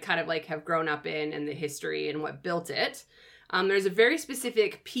samurai kind of have grown up in and the history and what built it, there's a very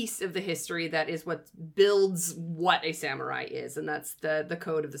specific piece of the history that is what builds what a samurai is, and that's the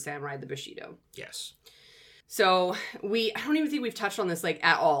code of the samurai, the Bushido. Yes. So I don't even think we've touched on this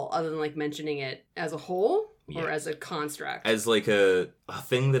at all, other than mentioning it as a whole or as a construct. As a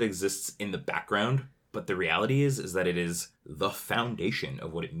thing that exists in the background. But the reality is that it is the foundation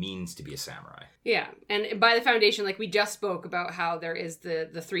of what it means to be a samurai. Yeah, and by the foundation, we just spoke about how there is the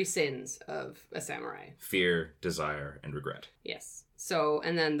 3 sins of a samurai. Fear, desire, and regret. Yes. So,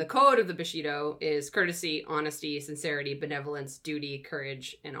 and then the code of the Bushido is courtesy, honesty, sincerity, benevolence, duty,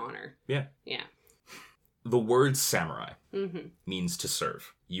 courage, and honor. Yeah. Yeah. The word samurai means to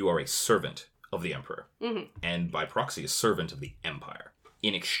serve. You are a servant of the emperor. Mm-hmm. And by proxy, a servant of the empire.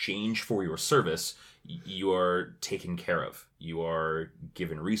 in exchange for your service, you are taken care of. You are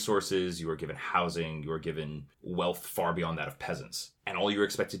given resources, you are given housing, you are given wealth far beyond that of peasants. And all you're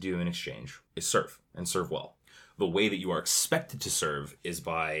expected to do in exchange is serve, and serve well. The way that you are expected to serve is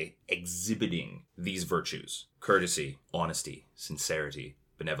by exhibiting these virtues: courtesy, honesty, sincerity,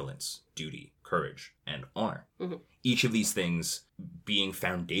 benevolence, duty, courage, and honor. Mm-hmm. Each of these things being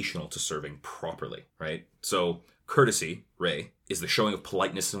foundational to serving properly, right? So courtesy, Ray, is the showing of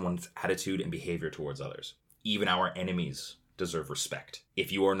politeness in one's attitude and behavior towards others. Even our enemies deserve respect.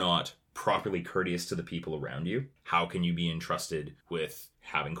 If you are not properly courteous to the people around you, how can you be entrusted with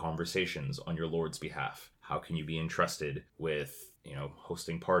having conversations on your Lord's behalf? How can you be entrusted with,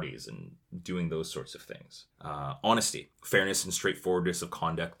 hosting parties and doing those sorts of things? Honesty, fairness and straightforwardness of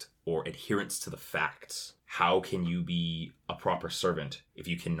conduct or adherence to the facts. How can you be a proper servant if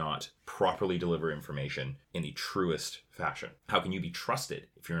you cannot properly deliver information in the truest fashion? How can you be trusted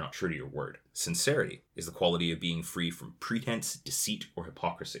if you're not true to your word? Sincerity is the quality of being free from pretense, deceit, or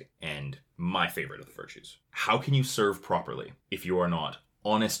hypocrisy. And my favorite of the virtues. How can you serve properly if you are not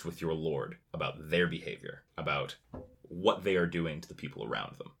honest with your Lord about their behavior, about what they are doing to the people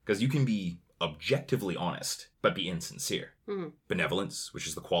around them? Because you can be objectively honest, but be insincere. Mm-hmm. Benevolence, which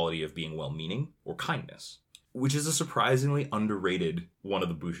is the quality of being well-meaning, or kindness, which is a surprisingly underrated one of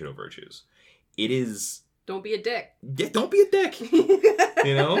the Bushido virtues. It is... Don't be a dick. Yeah, don't be a dick.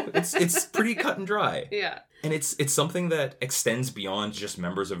 It's pretty cut and dry. Yeah. And it's something that extends beyond just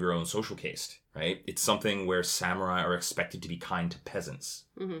members of your own social caste, right? It's something where samurai are expected to be kind to peasants,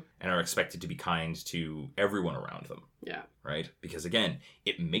 mm-hmm. and are expected to be kind to everyone around them. Yeah. Right? Because again,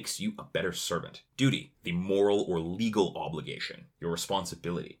 it makes you a better servant. Duty, the moral or legal obligation, your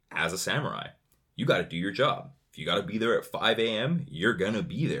responsibility. As a samurai, you got to do your job. If you got to be there at 5 a.m., you're going to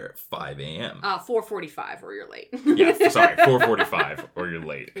be there at 5 a.m. 4:45 or you're late. Yeah, sorry, 4:45 or you're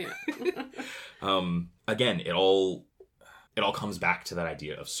late. Yeah. Again, it all comes back to that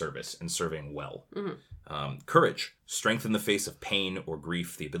idea of service and serving well. Mm-hmm. Courage, strength in the face of pain or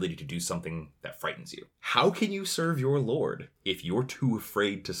grief, the ability to do something that frightens you. How can you serve your Lord if you're too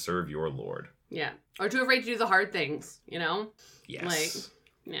afraid to serve your Lord? Yeah. Or too afraid to do the hard things, Yes.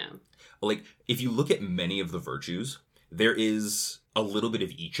 Yeah. Like, if you look at many of the virtues, there is a little bit of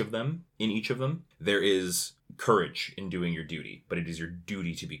each of them in each of them. There is courage in doing your duty, but it is your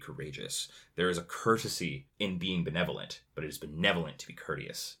duty to be courageous. There is a courtesy in being benevolent, but it is benevolent to be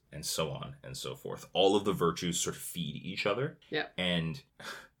courteous, and so on and so forth. All of the virtues sort of feed each other. Yeah. And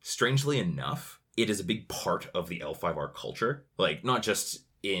strangely enough, it is a big part of the L5R culture. Like, not just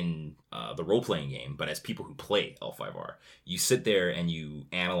in the role-playing game, but as people who play L5R. You sit there and you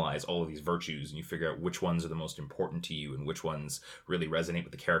analyze all of these virtues and you figure out which ones are the most important to you and which ones really resonate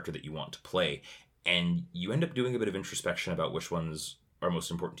with the character that you want to play. And you end up doing a bit of introspection about which ones are most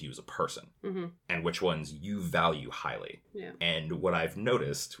important to you as a person, mm-hmm. and which ones you value highly. Yeah. And what I've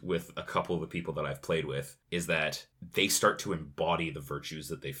noticed with a couple of the people that I've played with is that they start to embody the virtues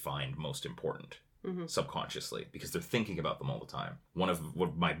that they find most important. Mm-hmm. Subconsciously, because they're thinking about them all the time. One of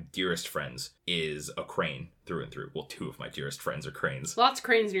my dearest friends is a crane through and through. Well, two of my dearest friends are cranes. Lots of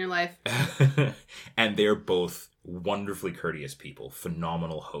cranes in your life. And they're both wonderfully courteous people,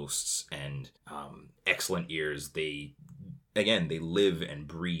 phenomenal hosts, and excellent ears. They live and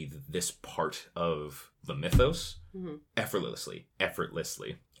breathe this part of the mythos, mm-hmm.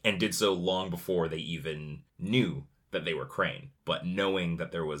 effortlessly, and did so long before they even knew that they were crane. But knowing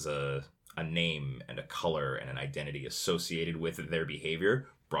that there was a name and a color and an identity associated with their behavior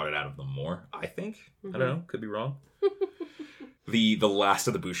brought it out of them more, I think. Mm-hmm. I don't know. Could be wrong. The last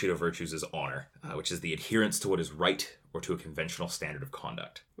of the Bushido virtues is honor, which is the adherence to what is right or to a conventional standard of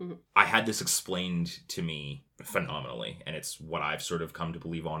conduct. Mm-hmm. I had this explained to me phenomenally, and it's what I've sort of come to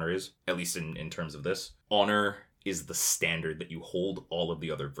believe honor is, at least in terms of this. Honor is the standard that you hold all of the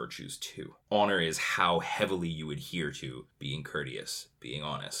other virtues to. Honor is how heavily you adhere to being courteous, being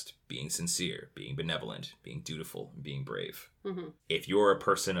honest, being sincere, being benevolent, being dutiful, and being brave. Mm-hmm. If you're a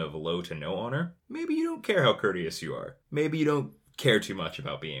person of low to no honor, maybe you don't care how courteous you are. Maybe you don't care too much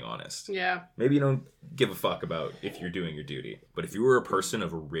about being honest. Yeah. Maybe you don't give a fuck about if you're doing your duty. But if you were a person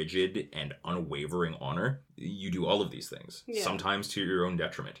of rigid and unwavering honor, you do all of these things. Yeah. Sometimes to your own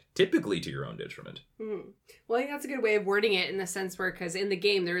detriment. Typically to your own detriment. Mm-hmm. Well, I think that's a good way of wording it in the sense where, because in the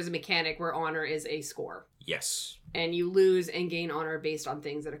game there is a mechanic where honor is a score. Yes. and you lose and gain honor based on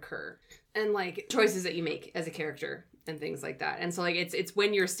things that occur and like choices that you make as a character and things like that. And so like it's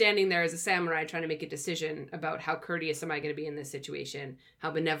when you're standing there as a samurai trying to make a decision about how courteous am I going to be in this situation,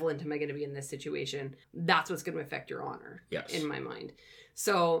 how benevolent am I going to be in this situation, that's what's going to affect your honor. Yes. In my mind.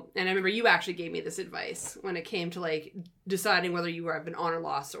 So, and I remember you actually gave me this advice when it came to like deciding whether you have an honor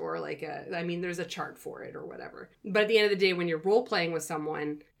loss or like there's a chart for it or whatever. But at the end of the day, when you're role playing with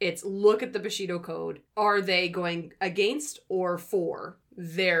someone, it's look at the Bushido code. Are they going against or for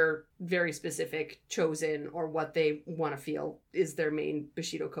their very specific chosen or what they want to feel is their main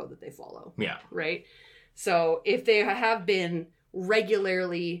Bushido code that they follow? Yeah. Right? So if they have been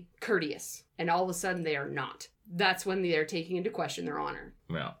regularly courteous and all of a sudden they are not, that's when they're taking into question their honor.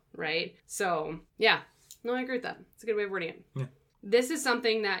 Yeah. Right? So, yeah. No, I agree with that. It's a good way of wording it. Yeah. This is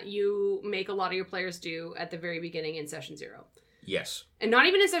something that you make a lot of your players do at the very beginning in Session 0. Yes. And not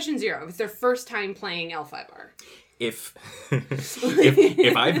even in Session 0. It's their first time playing L5R. If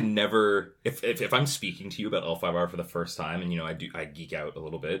I'm speaking to you about L5R for the first time, and I geek out a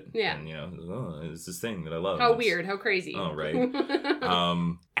little bit, yeah, and it's this thing that I love. How weird, how crazy. Oh, right.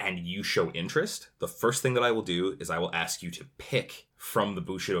 And you show interest, the first thing that I will do is I will ask you to pick from the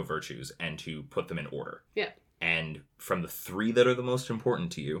Bushido virtues and to put them in order. Yeah. And from the 3 that are the most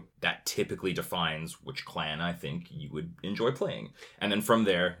important to you, that typically defines which clan I think you would enjoy playing. And then from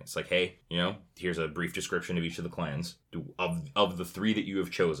there, it's like, hey, here's a brief description of each of the clans. Of the 3 that you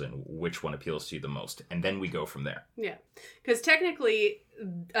have chosen, which one appeals to you the most? And then we go from there. Yeah. Because technically,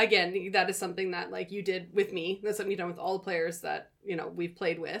 again, that is something that like you did with me. That's something you've done with all the players that, we've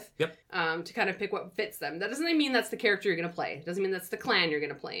played with. Yep. To kind of pick what fits them. That doesn't mean that's the character you're going to play. It doesn't mean that's the clan you're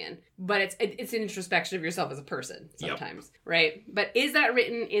going to play in. But it's an introspection of yourself as a person sometimes. Yep. Right? But is that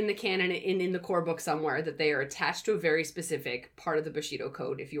written in the canon, in the core book somewhere, that they are attached to a very specific part of the Bushido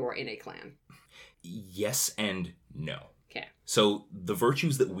code if you're in a clan? Yes and no. Okay. So the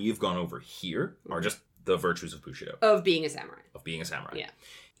virtues that we have gone over here are just the virtues of Bushido. Of being a samurai. Yeah.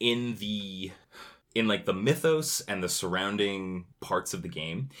 In the mythos and the surrounding parts of the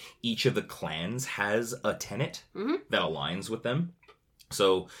game, each of the clans has a tenet that aligns with them.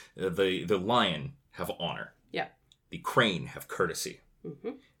 So the lion have honor. Yeah. The crane have courtesy.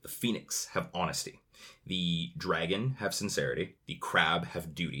 Mm-hmm. The phoenix have honesty. The dragon have sincerity. The crab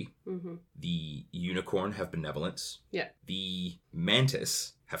have duty. Mm-hmm. The unicorn have benevolence. Yeah. The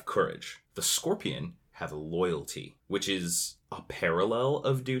mantis have courage. The scorpion have loyalty, which is a parallel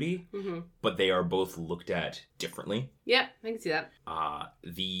of duty, but they are both looked at differently. Yeah, I can see that.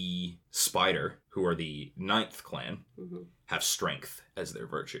 The spider, who are the 9th clan, have strength as their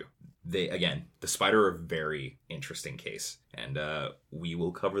virtue. The spider are a very interesting case, and we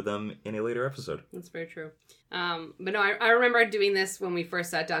will cover them in a later episode. That's very true. But no, I remember doing this when we first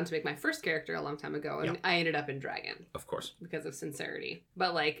sat down to make my first character a long time ago, and I ended up in dragon. Of course. Because of sincerity.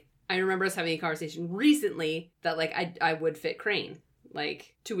 But I remember us having a conversation recently that I would fit crane,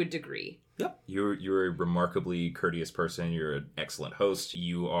 to a degree. Yep. You're a remarkably courteous person. You're an excellent host.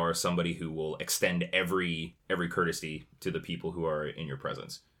 You are somebody who will extend every courtesy to the people who are in your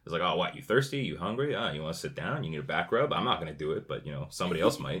presence. It's like, oh, what, you thirsty? You hungry? You want to sit down? You need a back rub? I'm not going to do it, but, somebody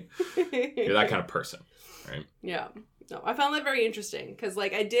else might. You're that kind of person, right? Yeah. No, I found that very interesting because,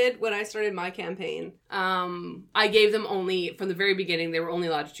 I did when I started my campaign, I gave them from the very beginning, they were only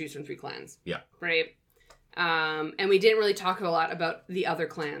allowed to choose from 3 clans. Yeah. Right? And we didn't really talk a lot about the other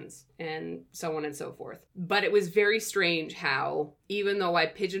clans and so on and so forth. But it was very strange how, even though I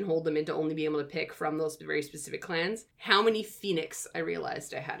pigeonholed them into only being able to pick from those very specific clans, how many Phoenix I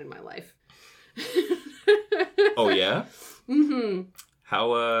realized I had in my life. Oh, yeah? Mm-hmm.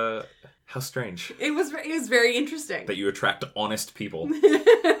 How strange. It was very interesting. That you attract honest people.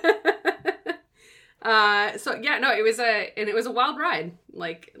 It was a wild ride,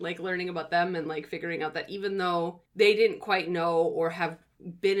 learning about them and figuring out that even though they didn't quite know or have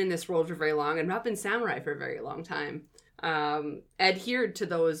been in this world for very long and not been samurai for a very long time, adhered to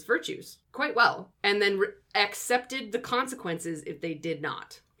those virtues quite well and then accepted the consequences if they did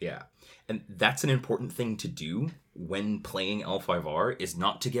not. Yeah. And that's an important thing to do when playing L5R, is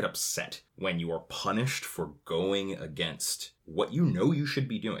not to get upset when you are punished for going against what you should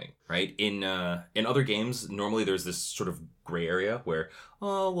be doing, right? In other games, normally there's this sort of gray area where,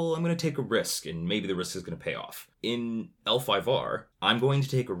 I'm going to take a risk and maybe the risk is going to pay off. In L5R, I'm going to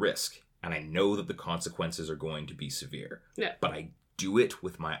take a risk and I know that the consequences are going to be severe. Yeah. But I do it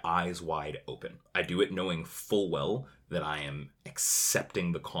with my eyes wide open. I do it knowing full well that I am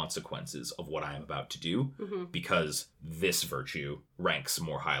accepting the consequences of what I am about to do because this virtue ranks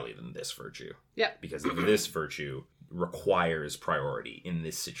more highly than this virtue. Yeah. Because this virtue requires priority in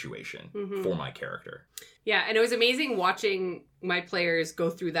this situation for my character. Yeah, and it was amazing watching my players go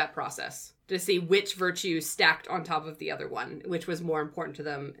through that process to see which virtue stacked on top of the other one, which was more important to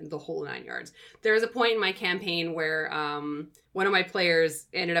them in the whole 9 yards. There was a point in my campaign where one of my players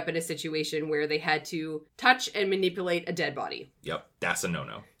ended up in a situation where they had to touch and manipulate a dead body. Yep, that's a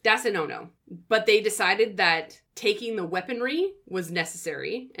no-no. That's a no-no. But they decided that taking the weaponry was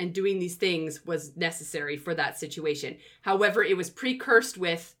necessary and doing these things was necessary for that situation. However, it was precursed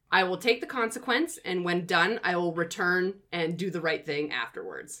with, I will take the consequence, and when done, I will return and do the right thing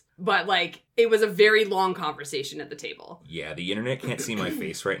afterwards. But, like, it was a very long conversation at the table. Yeah, the internet can't see my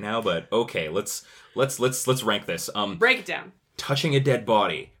face right now, but okay, let's rank this. Break it down. Touching a dead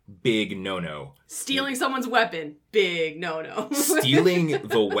body, big no-no. Stealing someone's weapon, big no-no. Stealing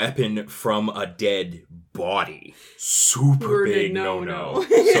the weapon from a dead body, super big no-no.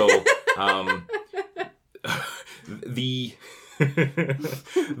 So, the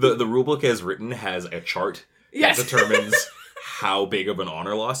rulebook as written has a chart that determines how big of an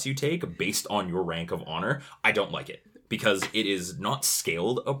honor loss you take based on your rank of honor. I don't like it because it is not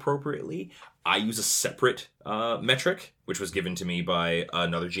scaled appropriately. I use a separate metric, which was given to me by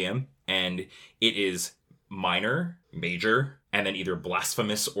another GM, and it is minor, major, and then either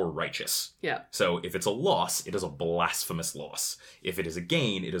blasphemous or righteous. Yeah. So if it's a loss, it is a blasphemous loss. If it is a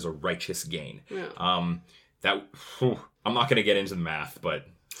gain, it is a righteous gain. Yeah. I'm not going to get into the math, but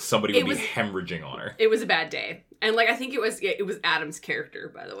somebody would be hemorrhaging honor. It was a bad day. And, like, I think it was Adam's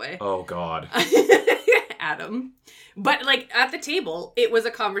character, by the way. Oh, God. Adam. But, like, at the table, it was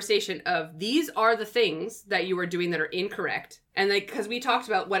a conversation of, these are the things that you are doing that are incorrect. And, like, because we talked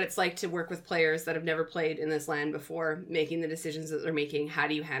about what it's like to work with players that have never played in this land before, making the decisions that they're making. How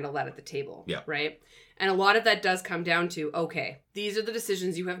do you handle that at the table? Yeah. Right? And a lot of that does come down to, okay, these are the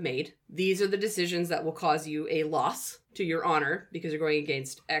decisions you have made. These are the decisions that will cause you a loss to your honor because you're going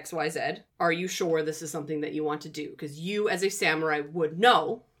against X, Y, Z. Are you sure this is something that you want to do? Because you, as a samurai, would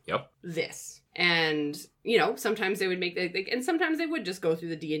know this. And, you know, sometimes they would make, and sometimes they would just go through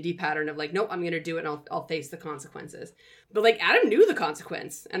the D&D pattern of like, nope, I'm going to do it and I'll face the consequences. But, like, Adam knew the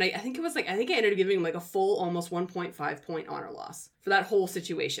consequence. And I think I ended up giving him like a full almost 1.5 point honor loss for that whole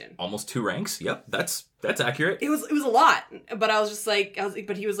situation. Almost 2 ranks. Yep. That's accurate. It was a lot. But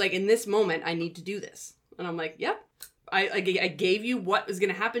but he was like, in this moment, I need to do this. And I'm like, yep. I gave you what was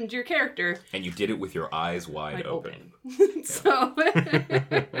going to happen to your character. And you did it with your eyes wide open. So...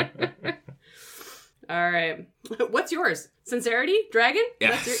 All right. What's yours? Sincerity? Dragon?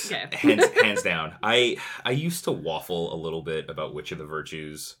 Yes. Okay. hands down. I used to waffle a little bit about which of the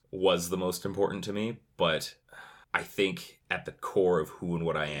virtues was the most important to me, but I think at the core of who and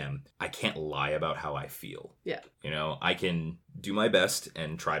what I am, I can't lie about how I feel. Yeah. You know, I can do my best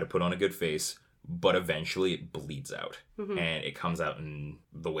and try to put on a good face, but eventually it bleeds out. Mm-hmm. And it comes out in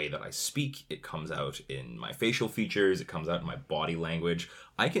the way that I speak. It comes out in my facial features. It comes out in my body language.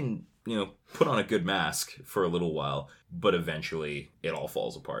 I can, you know, put on a good mask for a little while, but eventually it all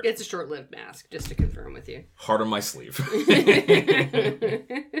falls apart. It's a short-lived mask, just to confirm with you. Heart on my sleeve.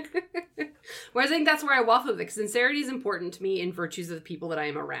 Whereas I think that's where I waffle with it, because sincerity is important to me in virtues of the people that I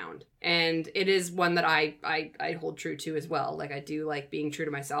am around. And it is one that I hold true to as well. Like, I do like being true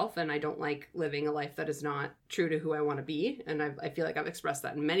to myself, and I don't like living a life that is not true to who I want to be. And I feel like I've expressed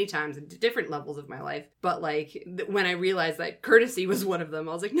that many times at different levels of my life. But, like, when I realized that courtesy was one of them,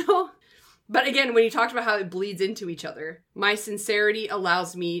 I was like, no. But again, when you talked about how it bleeds into each other, my sincerity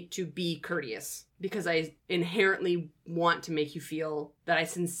allows me to be courteous. Because I inherently want to make you feel that I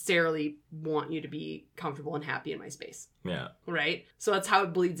sincerely want you to be comfortable and happy in my space. Yeah. Right? So that's how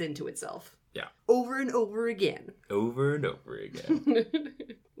it bleeds into itself. Yeah. Over and over again. Over and over again.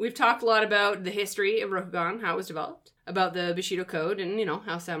 We've talked a lot about the history of Rokugan, how it was developed, about the Bushido Code, and, you know,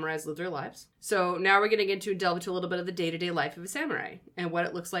 how samurais live their lives. So now we're going to get to delve into a little bit of the day-to-day life of a samurai and what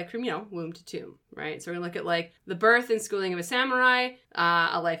it looks like from, you know, womb to tomb, right? So we're going to look at, like, the birth and schooling of a samurai,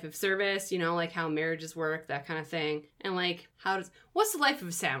 a life of service, you know, like how marriages work, that kind of thing. And, like, what's the life of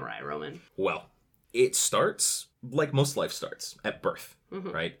a samurai, Roman? Well, it starts, like most life starts, at birth,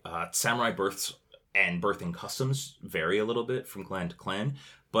 Mm-hmm. right? Samurai births and birthing customs vary a little bit from clan to clan,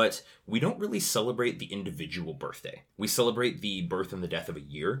 but we don't really celebrate the individual birthday. We celebrate the birth and the death of a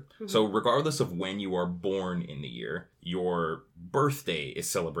year. Mm-hmm. So regardless of when you are born in the year, your birthday is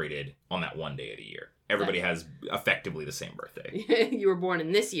celebrated on that one day of the year. Everybody has effectively the same birthday. You were born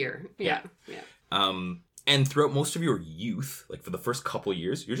in this year. Yeah. And throughout most of your youth, like for the first couple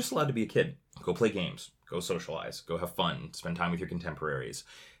years, you're just allowed to be a kid. Go play games. Go socialize. Go have fun. Spend time with your contemporaries.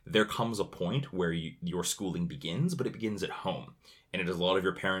 There comes a point where your schooling begins, but it begins at home. And it is a lot of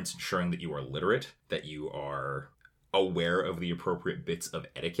your parents ensuring that you are literate, that you are aware of the appropriate bits of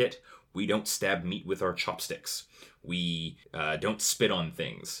etiquette. We don't stab meat with our chopsticks. We don't spit on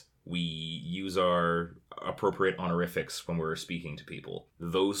things. We use our appropriate honorifics when we're speaking to people.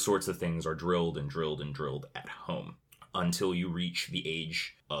 Those sorts of things are drilled and drilled and drilled at home until you reach the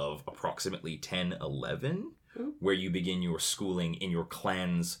age of approximately 10, 11, where you begin your schooling in your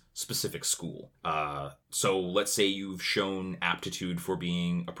clan's specific school. So let's say you've shown aptitude for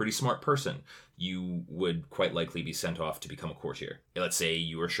being a pretty smart person. You would quite likely be sent off to become a courtier. Let's say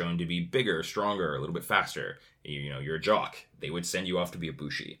you are shown to be bigger, stronger, a little bit faster. You're a jock. They would send you off to be a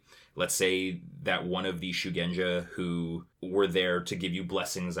bushi. Let's say that one of the Shugenja who were there to give you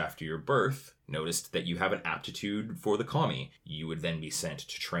blessings after your birth noticed that you have an aptitude for the kami. You would then be sent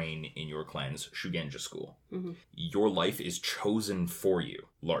to train in your clan's Shugenja school. Mm-hmm. Your life is chosen for you,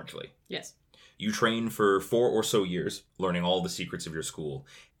 largely. Yes. You train for 4 or so years, learning all the secrets of your school,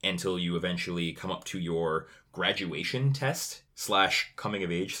 until you eventually come up to your graduation test / coming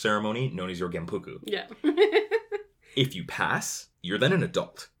of age ceremony known as your Genpuku. Yeah. If you pass, you're then an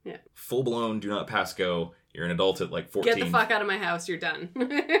adult. Yeah. Full blown, do not pass go. You're an adult at like 14. Get the fuck out of my house, you're done.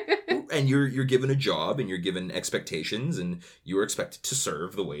 And you're given a job and you're given expectations and you're expected to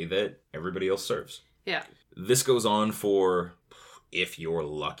serve the way that everybody else serves. Yeah. This goes on for, if you're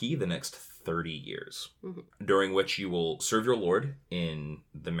lucky, the next 30 years, during which you will serve your lord in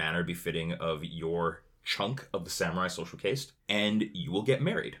the manner befitting of your chunk of the samurai social caste, and you will get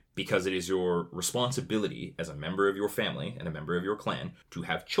married because it is your responsibility as a member of your family and a member of your clan to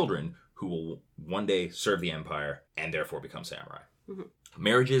have children who will one day serve the empire and therefore become samurai. Mm-hmm.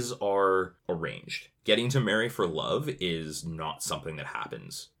 Marriages are arranged. Getting to marry for love is not something that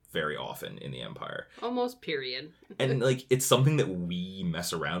happens very often in the empire. Almost period. And like, it's something that we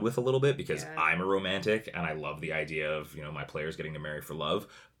mess around with a little bit because I'm a romantic and I love the idea of, my players getting to marry for love.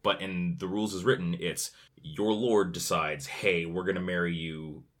 But in the rules as written, it's your lord decides, hey, we're going to marry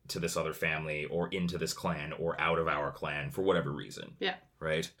you to this other family or into this clan or out of our clan for whatever reason. Yeah.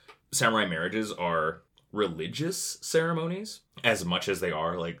 Right? Samurai marriages are religious ceremonies as much as they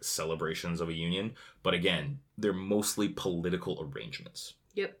are like celebrations of a union. But again, they're mostly political arrangements.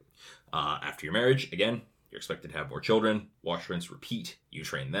 Yep. After your marriage, again, you're expected to have more children. Wash, rinse, repeat. You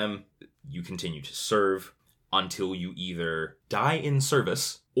train them. You continue to serve until you either die in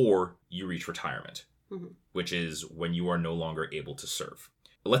service or you reach retirement, which is when you are no longer able to serve.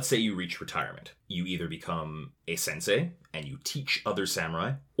 Let's say you reach retirement. You either become a sensei and you teach other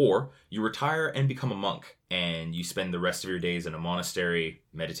samurai, or you retire and become a monk and you spend the rest of your days in a monastery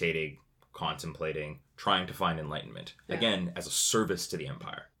meditating, contemplating, trying to find enlightenment. Yeah. Again, as a service to the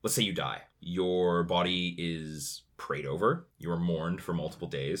empire. Let's say you die. Your body is prayed over, you are mourned for multiple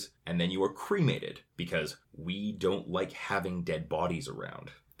days, and then you are cremated because we don't like having dead bodies around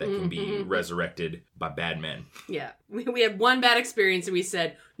that can be resurrected by bad men. Yeah. We had one bad experience and we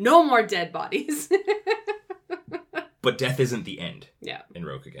said, no more dead bodies. But death isn't the end. Yeah. In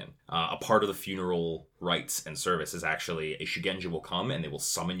Rokugan. A part of the funeral rites and service is actually a Shugenja will come and they will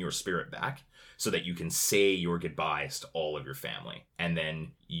summon your spirit back so that you can say your goodbyes to all of your family. And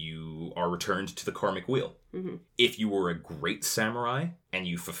then you are returned to the karmic wheel. Mm-hmm. If you were a great samurai and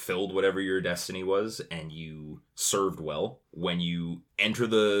you fulfilled whatever your destiny was and you served well, when you enter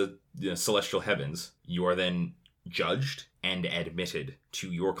the celestial heavens, you are then judged and admitted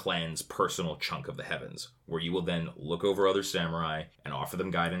to your clan's personal chunk of the heavens, where you will then look over other samurai and offer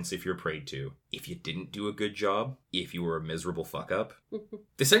them guidance if you're prayed to. If you didn't do a good job, if you were a miserable fuck up,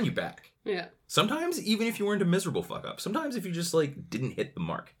 they send you back. Yeah. Sometimes even if you weren't a miserable fuck up, sometimes if you just didn't hit the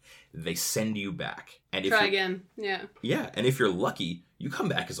mark, they send you back. And if try again. Yeah. Yeah, and if you're lucky, you come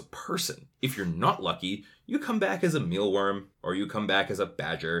back as a person. If you're not lucky, you come back as a mealworm or you come back as a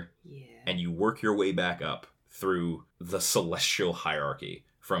badger. Yeah. And you work your way back up through the celestial hierarchy,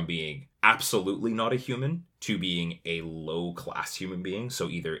 from being absolutely not a human to being a low-class human being, so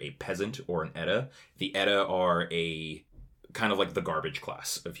either a peasant or an Edda. The Edda are a kind of like the garbage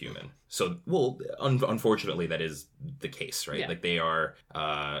class of human. So, unfortunately, that is the case, right? Yeah. They are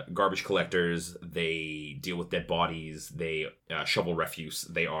garbage collectors, they deal with dead bodies, they shovel refuse,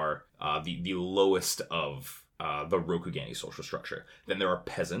 they are the lowest of the Rokugani social structure. Then there are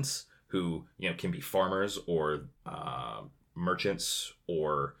peasants, who, can be farmers or merchants,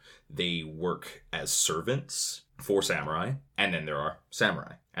 or they work as servants for samurai. And then there are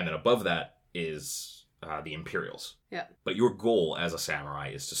samurai. And then above that is the Imperials. Yeah. But your goal as a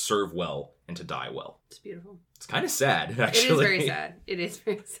samurai is to serve well and to die well. It's beautiful. It's kind of sad, actually. It is very sad. It is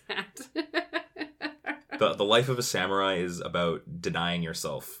very sad. The life of a samurai is about denying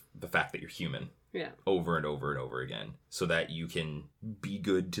yourself the fact that you're human. Yeah. over and over and over again so that you can be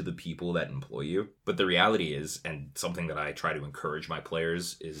good to the people that employ you. But the reality is, and something that I try to encourage my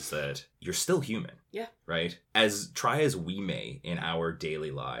players, is that you're still human. Yeah. Right? Try as we may in our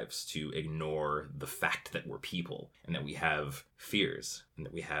daily lives to ignore the fact that we're people and that we have fears and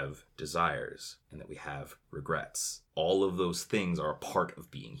that we have desires and that we have regrets. All of those things are a part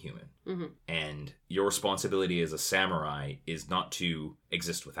of being human. Mm-hmm. And your responsibility as a samurai is not to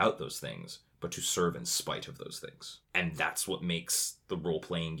exist without those things, but to serve in spite of those things. And that's what makes the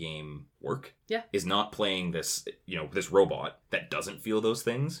role-playing game work. Yeah. Is not playing this, this robot that doesn't feel those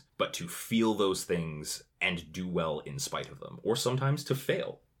things, but to feel those things and do well in spite of them. Or sometimes to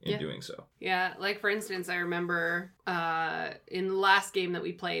fail in doing so. Yeah, like for instance, I remember in the last game that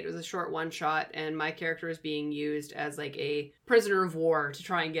we played, it was a short one-shot, and my character was being used as like a prisoner of war to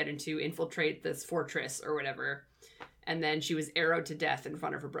try and get into infiltrate this fortress or whatever. And then she was arrowed to death in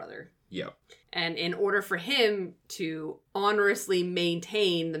front of her brother. Yeah. And in order for him to honorously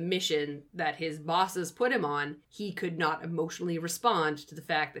maintain the mission that his bosses put him on, he could not emotionally respond to the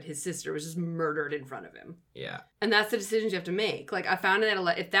fact that his sister was just murdered in front of him. Yeah. And that's the decisions you have to make. Like, I found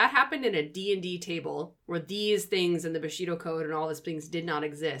that if that happened in a D&D table where these things and the Bushido Code and all these things did not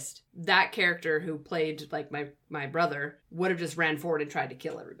exist, that character who played, like, my brother would have just ran forward and tried to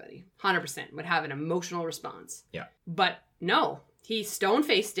kill everybody. 100% would have an emotional response. Yeah. But no. He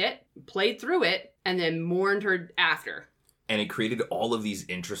stone-faced it, played through it, and then mourned her after. And it created all of these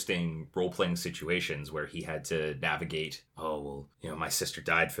interesting role-playing situations where he had to navigate, my sister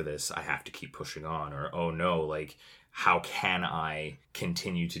died for this, I have to keep pushing on. Or, oh no, like, how can I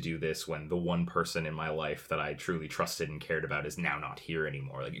continue to do this when the one person in my life that I truly trusted and cared about is now not here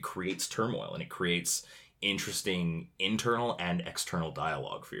anymore? Like, it creates turmoil, and it creates interesting internal and external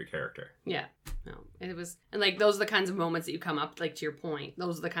dialogue for your character. Yeah. No, it was, and like those are the kinds of moments that you come up, like to your point,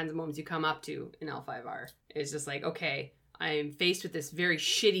 those are the kinds of moments you come up to in L5R. It's just like, okay, I'm faced with this very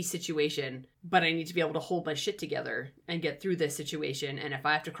shitty situation, but I need to be able to hold my shit together and get through this situation. And if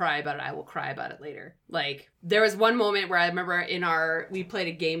I have to cry about it, I will cry about it later. Like, there was one moment where I remember we played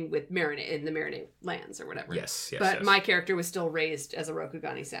a game with Marinate in the Marinate lands or whatever. Yes. But my character was still raised as a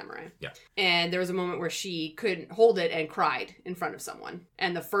Rokugani samurai. Yeah. And there was a moment where she couldn't hold it and cried in front of someone.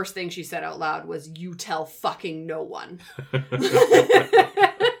 And the first thing she said out loud was, "You tell fucking no one."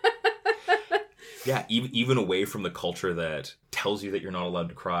 Yeah, even away from the culture that tells you that you're not allowed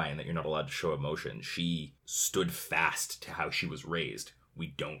to cry and that you're not allowed to show emotion, she stood fast to how she was raised.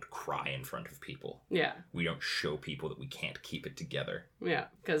 We don't cry in front of people. Yeah. We don't show people that we can't keep it together. Yeah,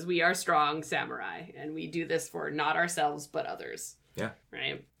 because we are strong samurai, and we do this for not ourselves, but others. Yeah.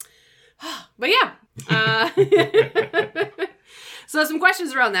 Right? But yeah. So some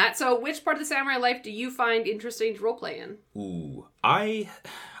questions around that. So which part of the samurai life do you find interesting to roleplay in? Ooh, I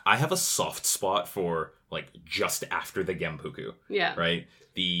have a soft spot for, like, just after the Genpuku. Yeah. Right?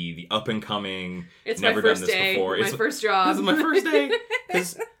 The up and coming, it's never my first done this day, before. My first job. This is my first day.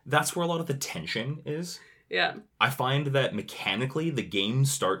 Because that's where a lot of the tension is. Yeah. I find that mechanically the game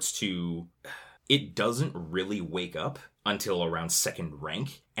starts to... It doesn't really wake up until around second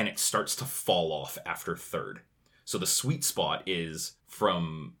rank, and it starts to fall off after third. So the sweet spot is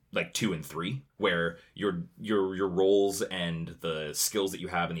from like 2 and 3, where your roles and the skills that you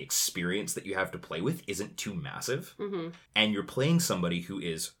have and the experience that you have to play with isn't too massive. Mm-hmm. And you're playing somebody who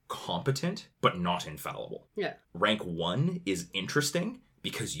is competent, but not infallible. Yeah. Rank 1 is interesting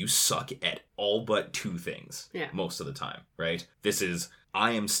because you suck at all but 2 things most of the time, right? This is,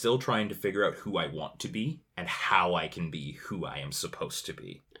 I am still trying to figure out who I want to be and how I can be who I am supposed to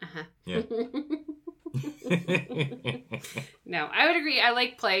be. Uh-huh. Yeah. No, I would agree. I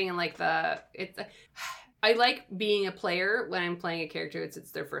like playing in like I like being a player when I'm playing a character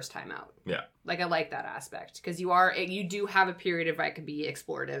it's their first time out. Yeah. Like, I like that aspect because you do have a period of I could be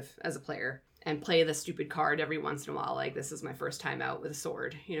explorative as a player and play the stupid card every once in a while. Like, this is my first time out with a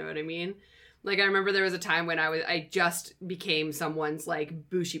sword. You know what I mean? Like, I remember there was a time when I just became someone's, like,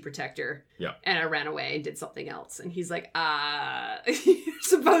 Bushi protector. Yeah. And I ran away and did something else. And he's like, you're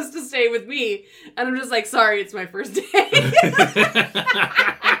supposed to stay with me. And I'm just like, sorry, it's my first day.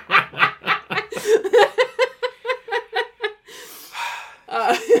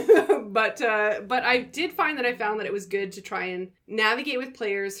 But I did find that it was good to try and navigate with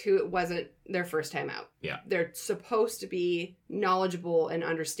players who it wasn't their first time out. Yeah. They're supposed to be knowledgeable and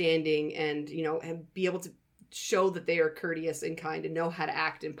understanding and, and be able to show that they are courteous and kind and know how to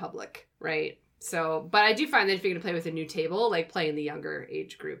act in public, right? So, but I do find that if you're going to play with a new table, like playing the younger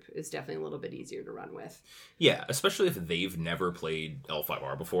age group is definitely a little bit easier to run with. Yeah, especially if they've never played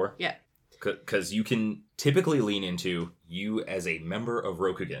L5R before. Yeah. Because you can typically lean into, you as a member of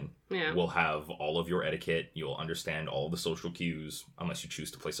Rokugan will have all of your etiquette, you'll understand all of the social cues, unless you choose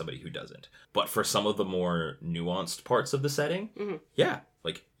to play somebody who doesn't. But for some of the more nuanced parts of the setting,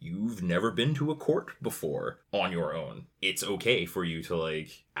 like, you've never been to a court before on your own. It's okay for you to,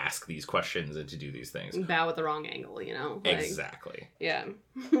 like, ask these questions and to do these things. Bow at the wrong angle, you know? Like, exactly. Yeah.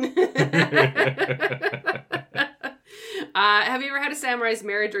 Have you ever had a samurai's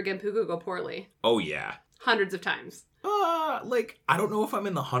marriage or genpuku go poorly? Oh, yeah. Hundreds of times. Like, I don't know if I'm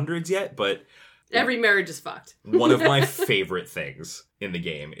in the hundreds yet, but... Every marriage is fucked. One of my favorite things in the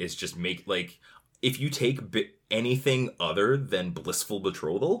game is just if you take anything other than blissful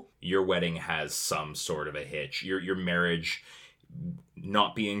betrothal, your wedding has some sort of a hitch. Your marriage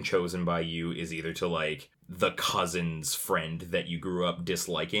not being chosen by you is either to, like, the cousin's friend that you grew up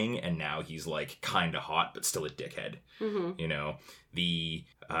disliking, and now he's, like, kind of hot, but still a dickhead. Mm-hmm. You know? The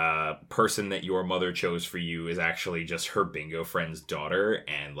person that your mother chose for you is actually just her bingo friend's daughter,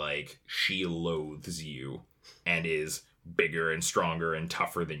 and, like, she loathes you and is bigger and stronger and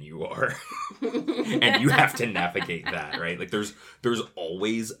tougher than you are. And you have to navigate that, right? Like, there's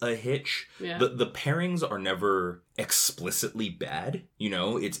always a hitch. Yeah. The pairings are never explicitly bad, you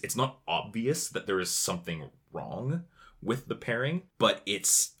know? It's not obvious that there is something wrong with the pairing, but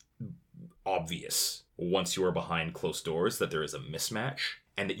it's obvious once you are behind closed doors that there is a mismatch,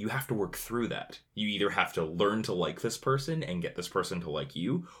 and that you have to work through that. You either have to learn to like this person and get this person to like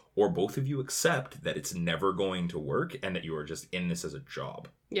you, or both of you accept that it's never going to work and that you are just in this as a job.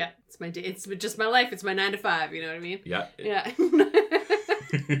 Yeah, it's my day. It's just my life. It's my 9 to 5. You know what I mean? Yeah. Yeah.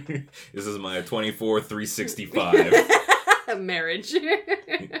 This is my 24/365 marriage.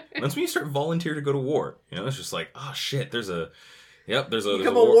 That's when you start volunteer to go to war. You know, it's just like, oh shit, there's a you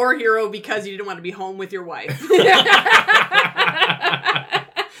become a war hero because you didn't want to be home with your wife.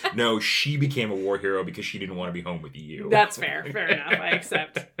 No, she became a war hero because she didn't want to be home with you. That's fair. Fair enough. I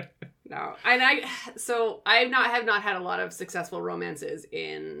accept. No. And I have not had a lot of successful romances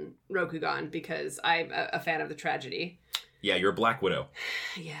in Rokugan because I'm a fan of the tragedy. Yeah, you're a Black Widow.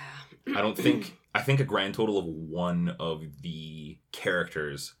 Yeah. I think a grand total of one of the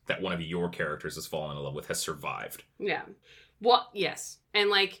characters that one of your characters has fallen in love with has survived. Yeah. Well, yes.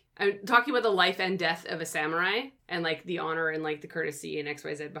 And, like, I'm talking about the life and death of a samurai and, like, the honor and, like, the courtesy and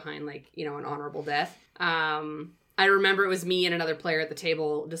XYZ behind, like, you know, an honorable death. I remember it was me and another player at the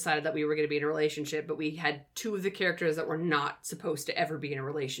table decided that we were going to be in a relationship, but we had two of the characters that were not supposed to ever be in a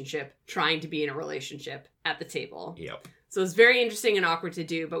relationship trying to be in a relationship at the table. Yep. So it was very interesting and awkward to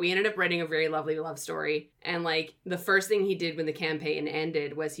do, but we ended up writing a very lovely love story. And, like, the first thing he did when the campaign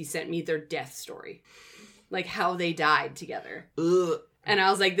ended was he sent me their death story. Like, how they died together. Ugh. And I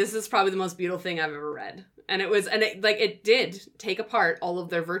was like, this is probably the most beautiful thing I've ever read. And it did take apart all of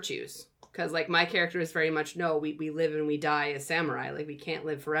their virtues. Because, like, my character is very much, no, we live and we die as samurai. Like, we can't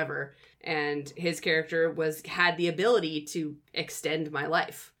live forever. And his character had the ability to extend my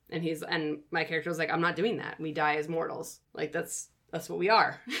life. And my character was like, I'm not doing that. We die as mortals. Like, that's what we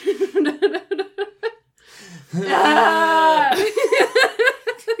are.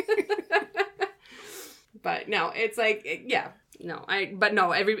 But no, it's like, yeah, no,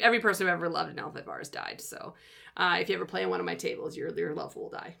 every person I've ever loved in L5R has died. So, if you ever play on one of my tables, your love will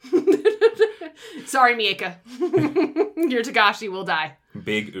die. Sorry, Mieka. Your Tagashi will die.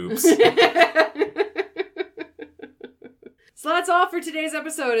 Big oops. So that's all for today's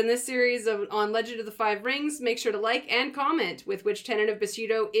episode in this series on Legend of the Five Rings. Make sure to like and comment with which tenet of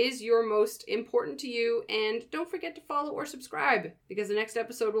Bushido is your most important to you. And don't forget to follow or subscribe, because the next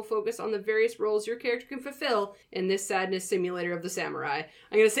episode will focus on the various roles your character can fulfill in this sadness simulator of the samurai.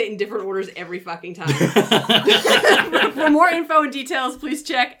 I'm going to say it in different orders every fucking time. For more info and details, please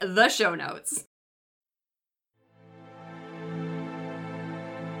check the show notes.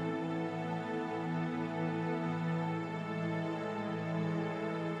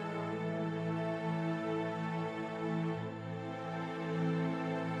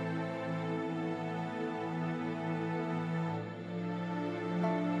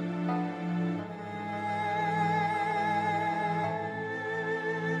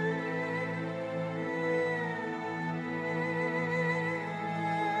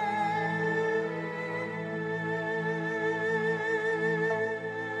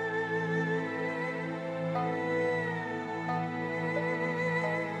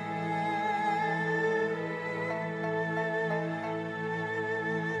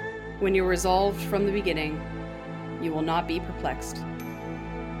 When you're resolved from the beginning, you will not be perplexed.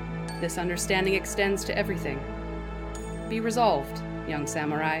 This understanding extends to everything. Be resolved, young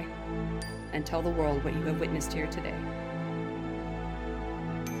samurai, and tell the world what you have witnessed here today.